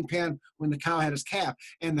calving pen when the cow had his calf.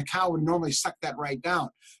 And the cow would normally suck that right down.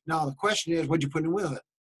 Now, the question is, what'd you put in with it?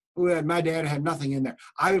 My dad had nothing in there.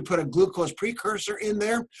 I would put a glucose precursor in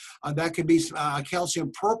there. That could be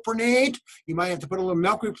calcium propionate. You might have to put a little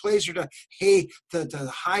milk replacer to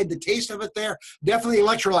hide the taste of it there. Definitely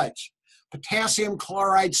electrolytes. potassium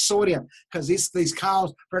chloride sodium, because these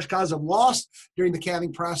cows, fresh cows, have lost during the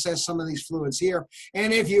calving process some of these fluids here.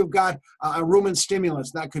 And if you've got a rumen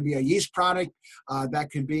stimulants, that could be a yeast product, that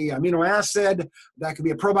could be amino acid, that could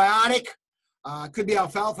be a probiotic, could be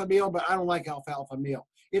alfalfa meal, but I don't like alfalfa meal.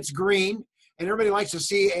 It's green. And everybody likes to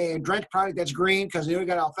see a drench product that's green because you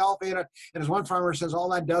got alfalfa in it. And as one farmer says, all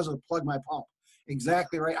that does is plug my pump.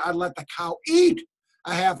 Exactly right. I'd let the cow eat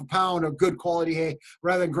a half a pound of good quality hay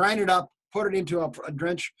rather than grind it up, put it into a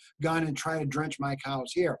drench gun and try to drench my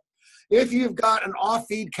cows here. If you've got an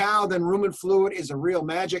off-feed cow, then rumen fluid is a real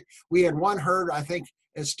magic. We had one herd, I think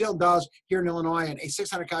it still does, here in Illinois, and a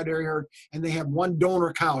 600 cow dairy herd, and they have one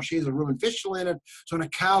donor cow. She has a rumen fistula in it. So when a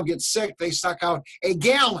cow gets sick, they suck out a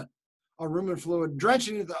gallon of rumen fluid,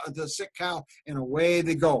 drenching the sick cow, and away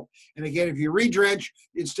they go. And again, if you re-drench,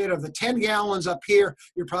 instead of the 10 gallons up here,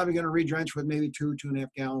 you're probably going to re-drench with maybe 2.5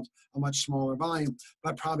 gallons, a much smaller volume,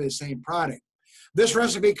 but probably the same product. This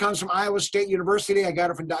recipe comes from Iowa State University. I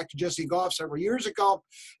got it from Dr. Jesse Goff several years ago,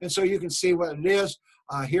 and so you can see what it is.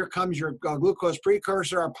 Here comes your glucose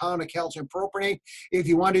precursor, a pound of calcium propionate. If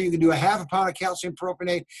you want to, you can do a half a pound of calcium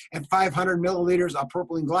propionate and 500 milliliters of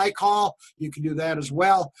propylene glycol. You can do that as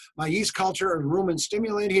well. My yeast culture and rumen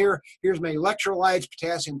stimulant here. Here's my electrolytes,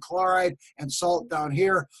 potassium chloride, and salt down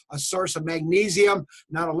here. A source of magnesium,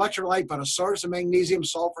 not electrolyte, but a source of magnesium.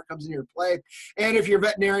 Sulfur comes into your play. And if your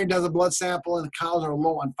veterinarian does a blood sample and the cows are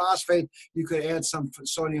low on phosphate, you could add some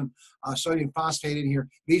sodium phosphate in here.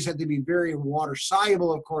 These have to be very water soluble,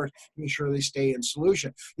 of course, to make sure they stay in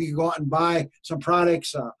solution. You can go out and buy some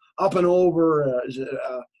products. Up and Over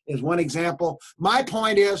is one example. My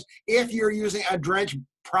point is, if you're using a drench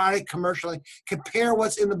product commercially, compare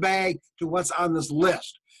what's in the bag to what's on this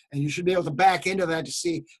list. And you should be able to back into that to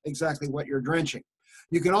see exactly what you're drenching.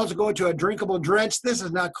 You can also go to a drinkable drench. This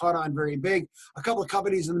is not caught on very big. A couple of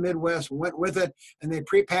companies in the Midwest went with it, and they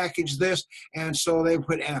prepackaged this, and so they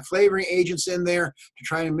put flavoring agents in there to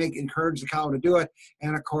try to encourage the cow to do it.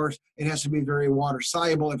 And of course, it has to be very water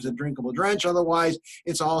soluble if it's a drinkable drench. Otherwise,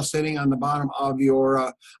 it's all sitting on the bottom of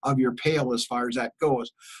your pail as far as that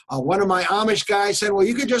goes. One of my Amish guys said, well,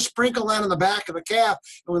 you could just sprinkle that on the back of the calf,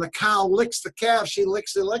 and when the cow licks the calf, she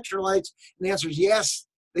licks the electrolytes. And the answer is yes,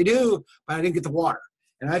 they do, but I didn't get the water.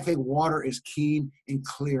 And I think water is keen and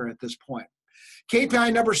clear at this point.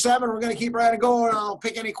 KPI number 7, we're going to keep right going. I'll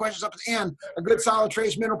pick any questions up at the end. A good solid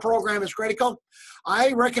trace mineral program is critical.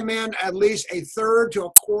 I recommend at least a third to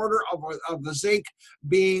a quarter of the zinc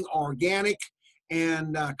being organic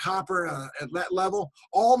and copper at that level.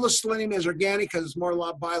 All the selenium is organic because it's more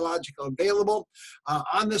biological available.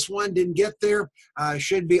 On this one, didn't get there.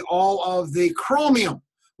 Should be all of the chromium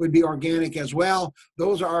would be organic as well.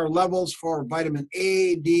 Those are our levels for vitamin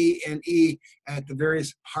A, D, and E at the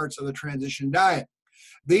various parts of the transition diet.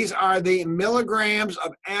 These are the milligrams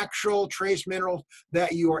of actual trace minerals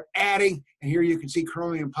that you are adding. And here you can see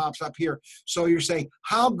chromium pops up here. So you're saying,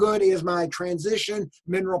 how good is my transition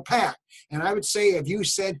mineral pack? And I would say if you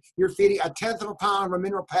said you're feeding 1/10 of a pound of a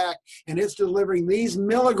mineral pack and it's delivering these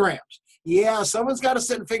milligrams, yeah, someone's got to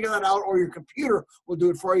sit and figure that out, or your computer will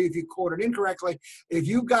do it for you if you quote it incorrectly. If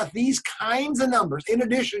you've got these kinds of numbers, in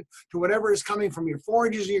addition to whatever is coming from your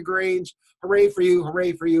forages and your grains, hooray for you,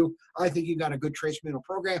 hooray for you. I think you've got a good trace mineral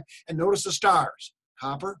program. And notice the stars: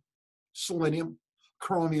 copper, selenium,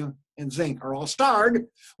 chromium, and zinc are all starred,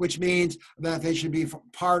 which means that they should be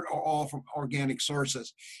part or all from organic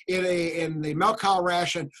sources. In the milk cow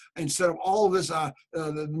ration, instead of all of this,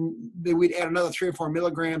 we'd add another 3 or 4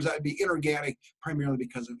 milligrams. That would be inorganic, primarily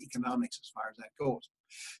because of economics as far as that goes.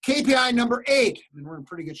 KPI number 8, and we're in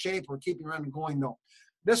pretty good shape. We're keeping around and going though.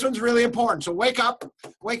 This one's really important. So wake up,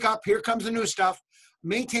 here comes the new stuff.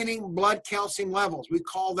 Maintaining blood calcium levels. We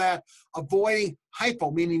call that avoiding hypo,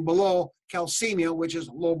 meaning below calcemia, which is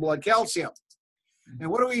low blood calcium. And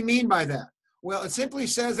what do we mean by that? Well, it simply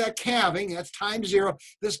says that calving, that's time 0.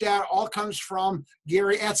 This data all comes from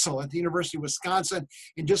Gary Etzel at the University of Wisconsin,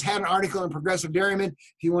 and just had an article in Progressive Dairyman.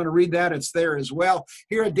 If you want to read that, it's there as well.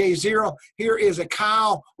 Here at day 0, here is a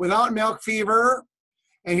cow without milk fever,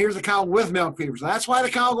 and here's a cow with milk fever. So that's why the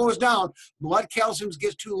cow goes down. Blood calcium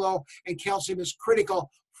gets too low, and calcium is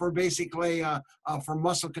critical for basically for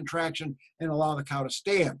muscle contraction and allow the cow to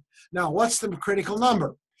stay in. Now, what's the critical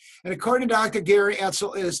number? And according to Dr. Gary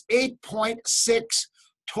Etzel, it is 8.6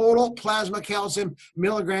 total plasma calcium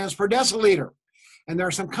milligrams per deciliter. And there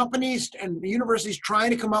are some companies and universities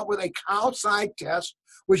trying to come up with a cow-side test,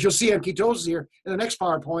 which you'll see on ketosis here in the next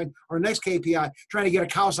PowerPoint or next KPI, trying to get a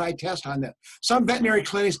cow-side test on that. Some veterinary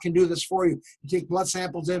clinics can do this for you. You take blood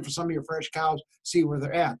samples in for some of your fresh cows, see where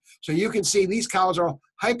they're at. So you can see these cows are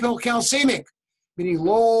hypocalcemic. meaning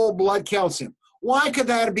low blood calcium. Why could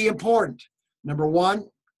that be important? Number one,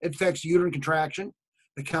 it affects uterine contraction.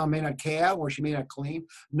 The cow may not calve or she may not clean.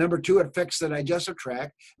 Number two, it affects the digestive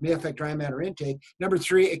tract, may affect dry matter intake. Number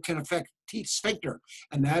three, it can affect teat sphincter,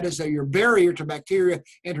 and that is your barrier to bacteria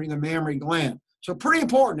entering the mammary gland. So pretty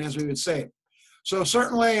important, as we would say. So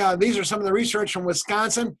certainly, these are some of the research from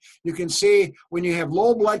Wisconsin. You can see when you have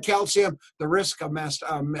low blood calcium, the risk of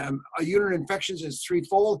uterine infections is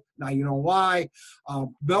threefold. Now you know why.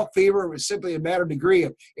 Milk fever is simply a matter of degree.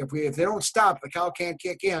 If they don't stop, the cow can't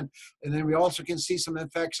kick in. And then we also can see some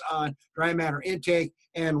effects on dry matter intake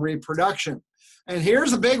and reproduction. And here's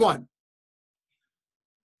the big one.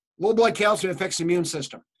 Low blood calcium affects the immune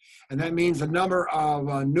system. And that means the number of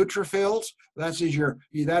neutrophils, that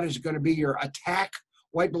is going to be your attack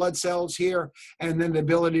white blood cells here, and then the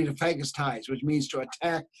ability to phagocytize, which means to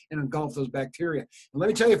attack and engulf those bacteria. And let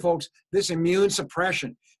me tell you, folks, this immune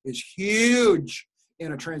suppression is huge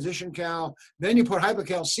in a transition cow. Then you put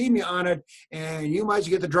hypocalcemia on it, and you might as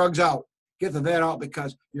well get the drugs out, get the vet out,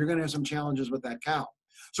 because you're going to have some challenges with that cow.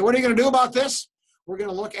 So what are you going to do about this? We're going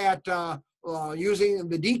to look at using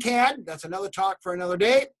the DCAD. That's another talk for another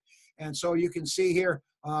day. And so you can see here,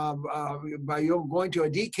 by you going to a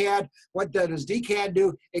DCAD, what does DCAD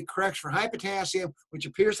do? It corrects for high potassium, which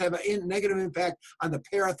appears to have a negative impact on the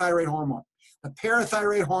parathyroid hormone. The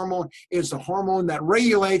parathyroid hormone is the hormone that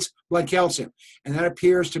regulates blood calcium, and that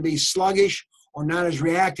appears to be sluggish or not as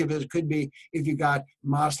reactive as it could be if you got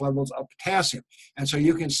modest levels of potassium. And so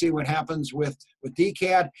you can see what happens with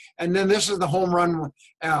DCAD. And then this is the home run.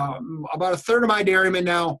 About a third of my dairymen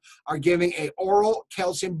now are giving an oral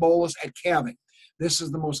calcium bolus at calving. This is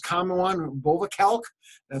the most common one, Bovacalc.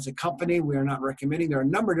 That's a company we are not recommending. There are a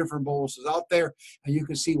number of different boluses out there, and you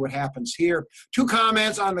can see what happens here. 2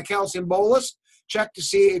 comments on the calcium bolus. Check to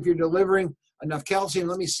see if you're delivering enough calcium.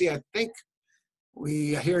 Let me see, I think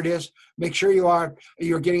here it is. Make sure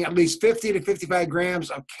you're getting at least 50 to 55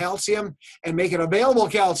 grams of calcium, and make it available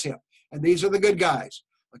calcium. And these are the good guys.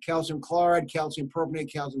 Calcium chloride, calcium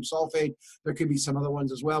propionate, calcium sulfate. There could be some other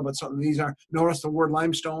ones as well, but some of these are. Notice the word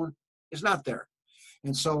limestone is not there.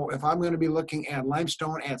 And so if I'm going to be looking at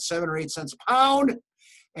limestone at 7 or 8 cents a pound,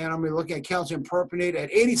 and I'm going to be looking at calcium propionate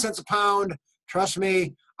at 80 cents a pound, trust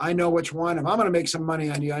me, I know which one. If I'm going to make some money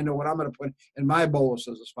on you, I know what I'm going to put in my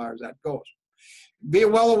boluses as far as that goes. Be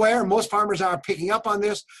well aware, most farmers are picking up on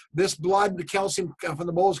this. This blood, the calcium from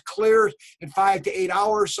the bolus clears in 5 to 8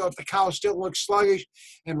 hours. So if the cow still looks sluggish,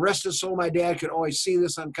 and rest his soul, my dad could always see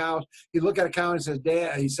this on cows. He'd look at a cow and says,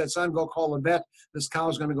 "Dad," he said, "Son, go call the vet. This cow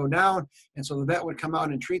is going to go down." And so the vet would come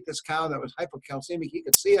out and treat this cow that was hypocalcemic. He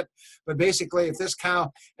could see it. But basically, if this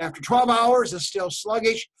cow, after 12 hours, is still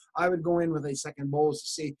sluggish, I would go in with a second bolus to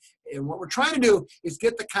see. And what we're trying to do is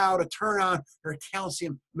get the cow to turn on her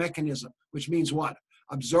calcium mechanism, which means what?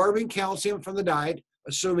 Absorbing calcium from the diet,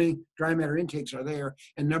 assuming dry matter intakes are there.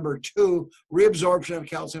 And number 2, reabsorption of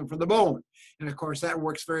calcium from the bone. And of course, that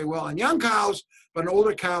works very well on young cows, but in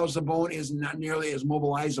older cows, the bone is not nearly as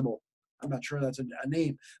mobilizable. I'm not sure that's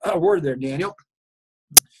a word there, Daniel.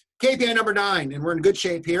 KPI number 9, and we're in good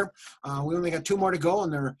shape here. We only got 2 more to go,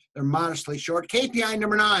 and they're modestly short. KPI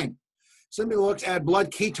number 9 simply looks at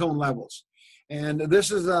blood ketone levels. And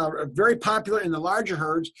this is very popular in the larger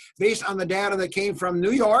herds based on the data that came from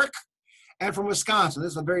New York and from Wisconsin.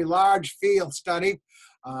 This is a very large field study.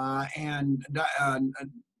 And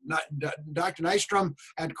Dr. Nystrom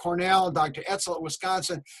at Cornell, Dr. Etzel at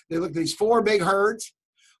Wisconsin, they looked at these 4 big herds,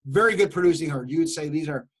 very good producing herds. You would say these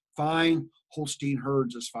are fine Holstein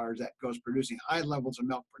herds as far as that goes, producing high levels of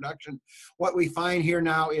milk production. What we find here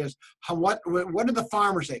now is what did the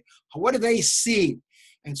farmers say? What did they see?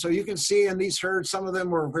 And so you can see in these herds, some of them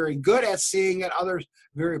were very good at seeing it, others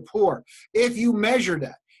very poor. If you measure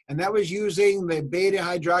that, and that was using the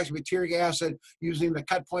beta-hydroxybutyric acid, using the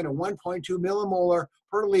cut point of 1.2 millimolar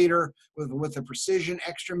per liter with a precision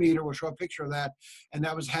extra meter. We'll show a picture of that. And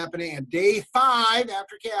that was happening at day 5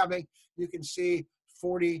 after calving. You can see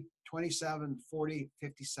 40, 27, 40,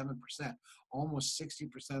 57%, almost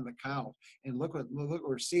 60% of the cows. And look what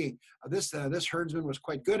we're seeing. This herdsman was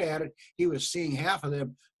quite good at it. He was seeing half of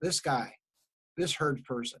them. This guy, this herd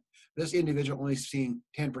person, this individual only seeing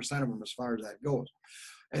 10% of them as far as that goes.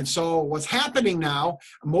 And so what's happening now,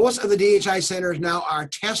 most of the DHI centers now are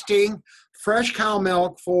testing fresh cow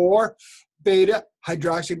milk for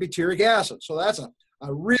beta-hydroxybutyric acid. So that's a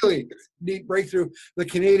really neat breakthrough. The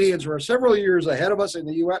Canadians were several years ahead of us in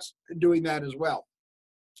the U.S. in doing that as well.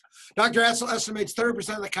 Dr. Etzel estimates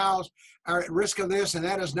 30% of the cows are at risk of this, and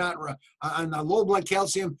that is not on the low blood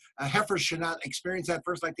calcium. Heifers should not experience that.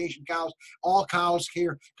 First lactation cows, all cows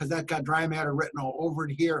here, because that got dry matter written all over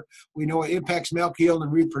it here. We know it impacts milk yield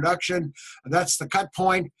and reproduction. That's the cut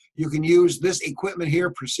point. You can use this equipment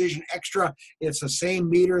here, Precision Extra. It's the same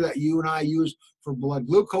meter that you and I use for blood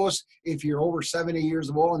glucose. If you're over 70 years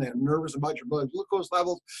old and nervous about your blood glucose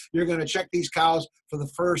levels, you're going to check these cows for the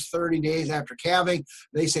first 30 days after calving.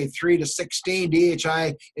 They say 3 to 16.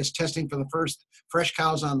 DHI is testing for the first fresh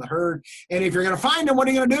cows on the herd. And if you're going to find them, what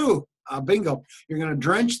are you going to do? Bingo. You're going to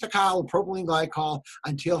drench the cow with propylene glycol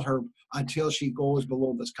until she goes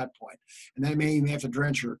below this cut point. And that may even have to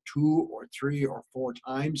drench her 2 or 3 or 4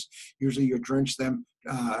 times. Usually you drench them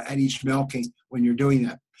at each milking when you're doing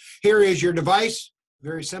that. Here is your device.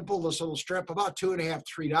 Very simple, this little strip, about $2.50,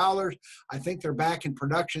 $3. I think they're back in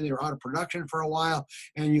production. They were out of production for a while,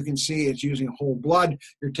 and you can see it's using whole blood.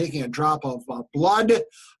 You're taking a drop of blood,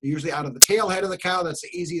 usually out of the tail head of the cow. That's the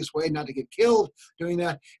easiest way not to get killed doing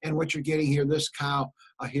that. And what you're getting here, this cow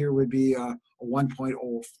here would be a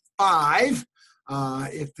 1.05.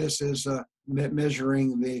 If this is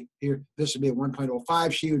measuring here, this would be a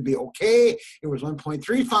 1.05. She would be okay. It was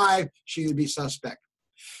 1.35. She would be suspect.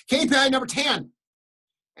 KPI number 10.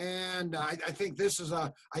 And I think this is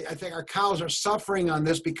I think our cows are suffering on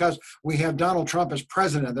this because we have Donald Trump as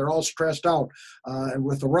president. They're all stressed out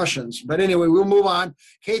with the Russians. But anyway, we'll move on.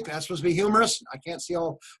 Kate, that's supposed to be humorous. I can't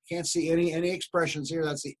see any expressions here.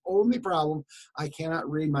 That's the only problem. I cannot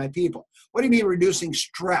read my people. What do you mean reducing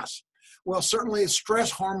stress? Well, certainly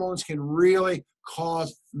stress hormones can really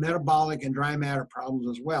cause metabolic and dry matter problems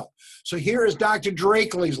as well. So here is Dr.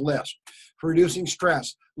 Drakely's list for reducing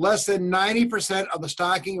stress. Less than 90% of the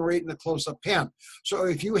stocking rate in the close-up pen. So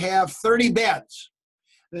if you have 30 beds,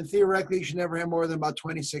 then theoretically you should never have more than about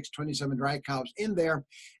 26, 27 dry cows in there.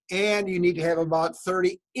 And you need to have about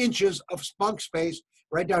 30 inches of spunk space,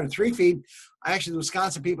 right down to 3 feet. Actually, the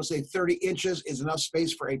Wisconsin people say 30 inches is enough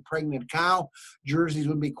space for a pregnant cow. Jerseys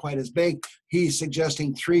wouldn't be quite as big. He's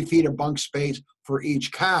suggesting 3 feet of bunk space for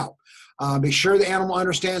each cow. Be sure the animal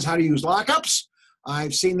understands how to use lockups.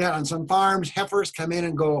 I've seen that on some farms. Heifers come in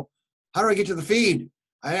and go, how do I get to the feed?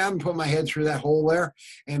 I haven't put my head through that hole there.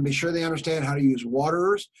 And be sure they understand how to use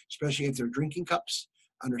waterers, especially if they're drinking cups.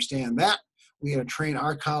 Understand that. We had to train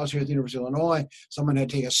our cows here at the University of Illinois. Someone had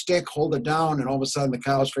to take a stick, hold it down, and all of a sudden the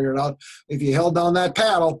cows figured out if you held down that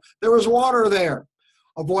paddle, there was water there.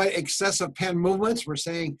 Avoid excessive pen movements. We're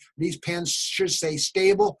saying these pens should stay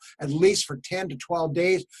stable at least for 10 to 12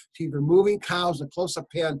 days. So if you're moving cows in a close-up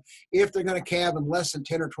pen, if they're going to calve in less than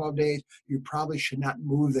 10 or 12 days, you probably should not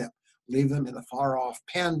move them. Leave them in the far-off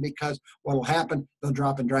pen because what will happen, they'll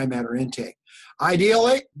drop in dry matter intake.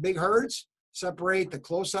 Ideally, big herds, separate the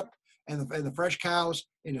close-up and the fresh cows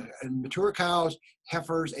and mature cows,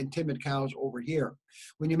 heifers, and timid cows over here.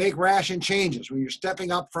 When you make ration changes, when you're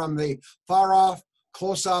stepping up from the far-off,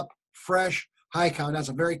 close-up, fresh, high count. That's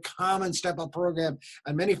a very common step-up program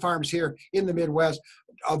on many farms here in the Midwest.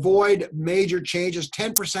 Avoid major changes,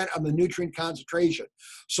 10% of the nutrient concentration.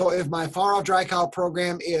 So if my far-off dry cow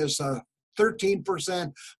program is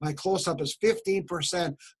 13%, my close-up is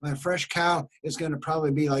 15%, my fresh cow is going to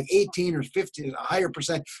probably be like 18 or 15, a higher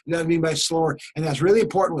percent. That mean by slower. And that's really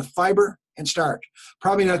important with fiber and starch.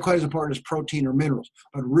 Probably not quite as important as protein or minerals,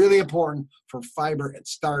 but really important for fiber and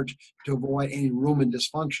starch to avoid any rumen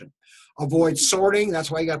dysfunction. Avoid sorting. That's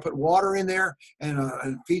why you got to put water in there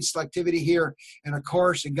and feed selectivity here. And of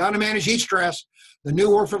course, you got to manage heat stress. The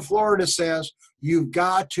new work from Florida says you've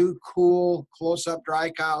got to cool close-up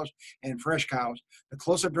dry cows and fresh cows. The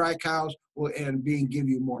close-up dry cows will give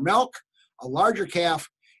you more milk, a larger calf,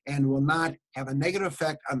 and will not have a negative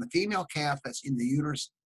effect on the female calf that's in the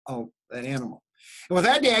uterus of that animal. And with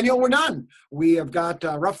that, Daniel, we're done. We have got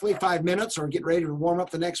roughly 5 minutes, or get ready to warm up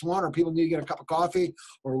the next one, or people need to get a cup of coffee,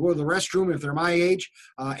 or go to the restroom if they're my age.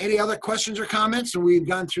 Any other questions or comments? So we've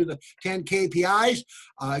gone through the 10 KPIs.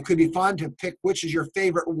 It could be fun to pick which is your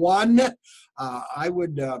favorite one. I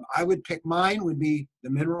would pick mine would be the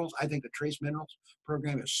minerals. I think the trace minerals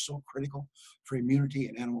program is so critical for immunity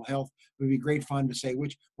and animal health. It would be great fun to say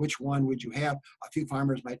which one would you have. A few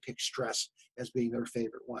farmers might pick stress as being their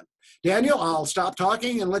favorite one. Daniel, I'll stop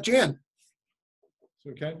talking and let you in.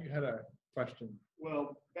 So Ken, you had a question.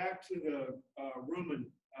 Well, back to the rumen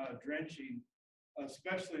drenching,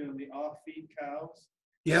 especially on the off-feed cows.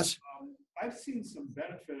 Yes. I've seen some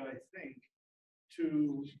benefit, I think,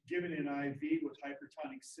 to giving an IV with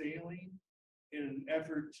hypertonic saline in an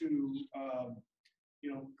effort to,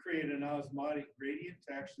 create an osmotic gradient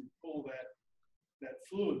to actually pull that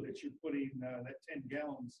fluid that you're putting, that 10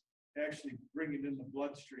 gallons, to actually bring it in the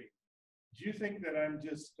bloodstream. do you think that I'm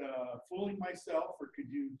just fooling myself, or could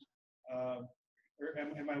you, or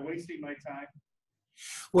am I wasting my time?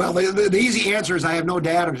 Well, the easy answer is I have no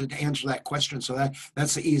data to answer that question, so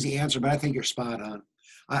that's the easy answer. But I think you're spot on.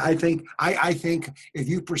 I think if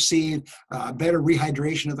you perceive better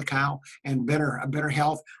rehydration of the cow and better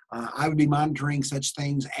health, I would be monitoring such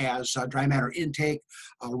things as dry matter intake,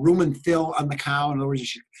 rumen fill on the cow. In other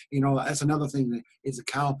words, that's another thing that is the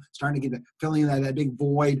cow starting to get filling that big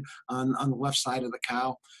void on the left side of the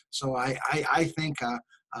cow. So I think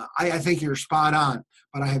you're spot on,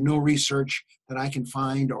 but I have no research that I can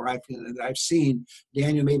find or I've seen.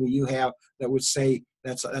 Daniel, maybe you have, that would say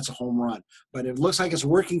that's a home run. But it looks like it's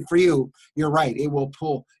working for you. You're right. It will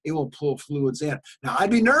pull fluids in. Now, I'd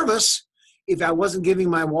be nervous if I wasn't giving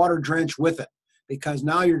my water drench with it, because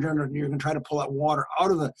now you're going to try to pull that water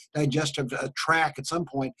out of the digestive tract at some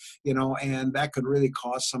point, and that could really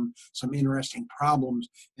cause some interesting problems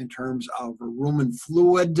in terms of rumen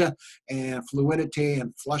fluid and fluidity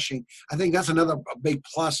and flushing. I think that's another big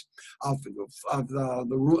plus of the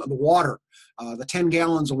water, the 10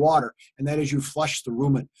 gallons of water, and that is you flush the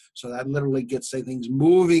rumen. So that literally gets things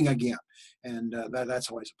moving again, and that's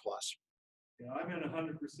always a plus. Yeah, I'm in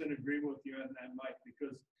 100% agreement with you on that, Mike,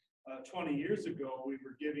 because 20 years ago, we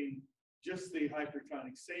were giving just the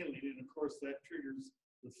hypertonic saline, and of course that triggers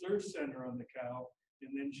the thirst center on the cow,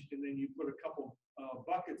 and then you put a couple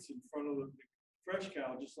buckets in front of the fresh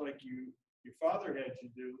cow, just like your father had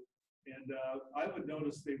you do, and I would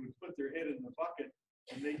notice they would put their head in the bucket,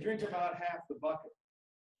 and they drink about half the bucket,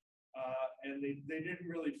 and they didn't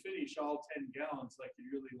really finish all 10 gallons like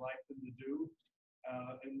you'd really like them to do,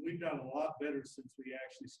 and we've done a lot better since we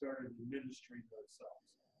actually started administering ourselves.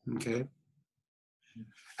 Okay.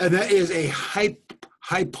 And that is a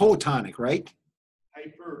hypotonic, right?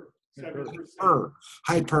 Hyper. 7%.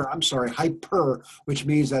 Hyper, which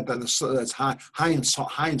means that that's high in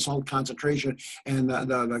salt concentration, and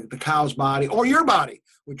the cow's body or your body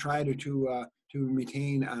would try to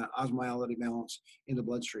maintain osmolality balance in the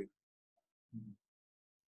bloodstream.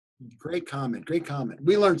 Great comment.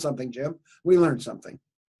 We learned something, Jim. We learned something.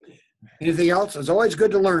 Anything else? It's always good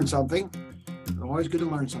to learn something. Always good to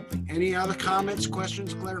learn something. Any other comments,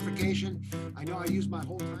 questions, clarification? I know I used my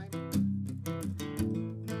whole time.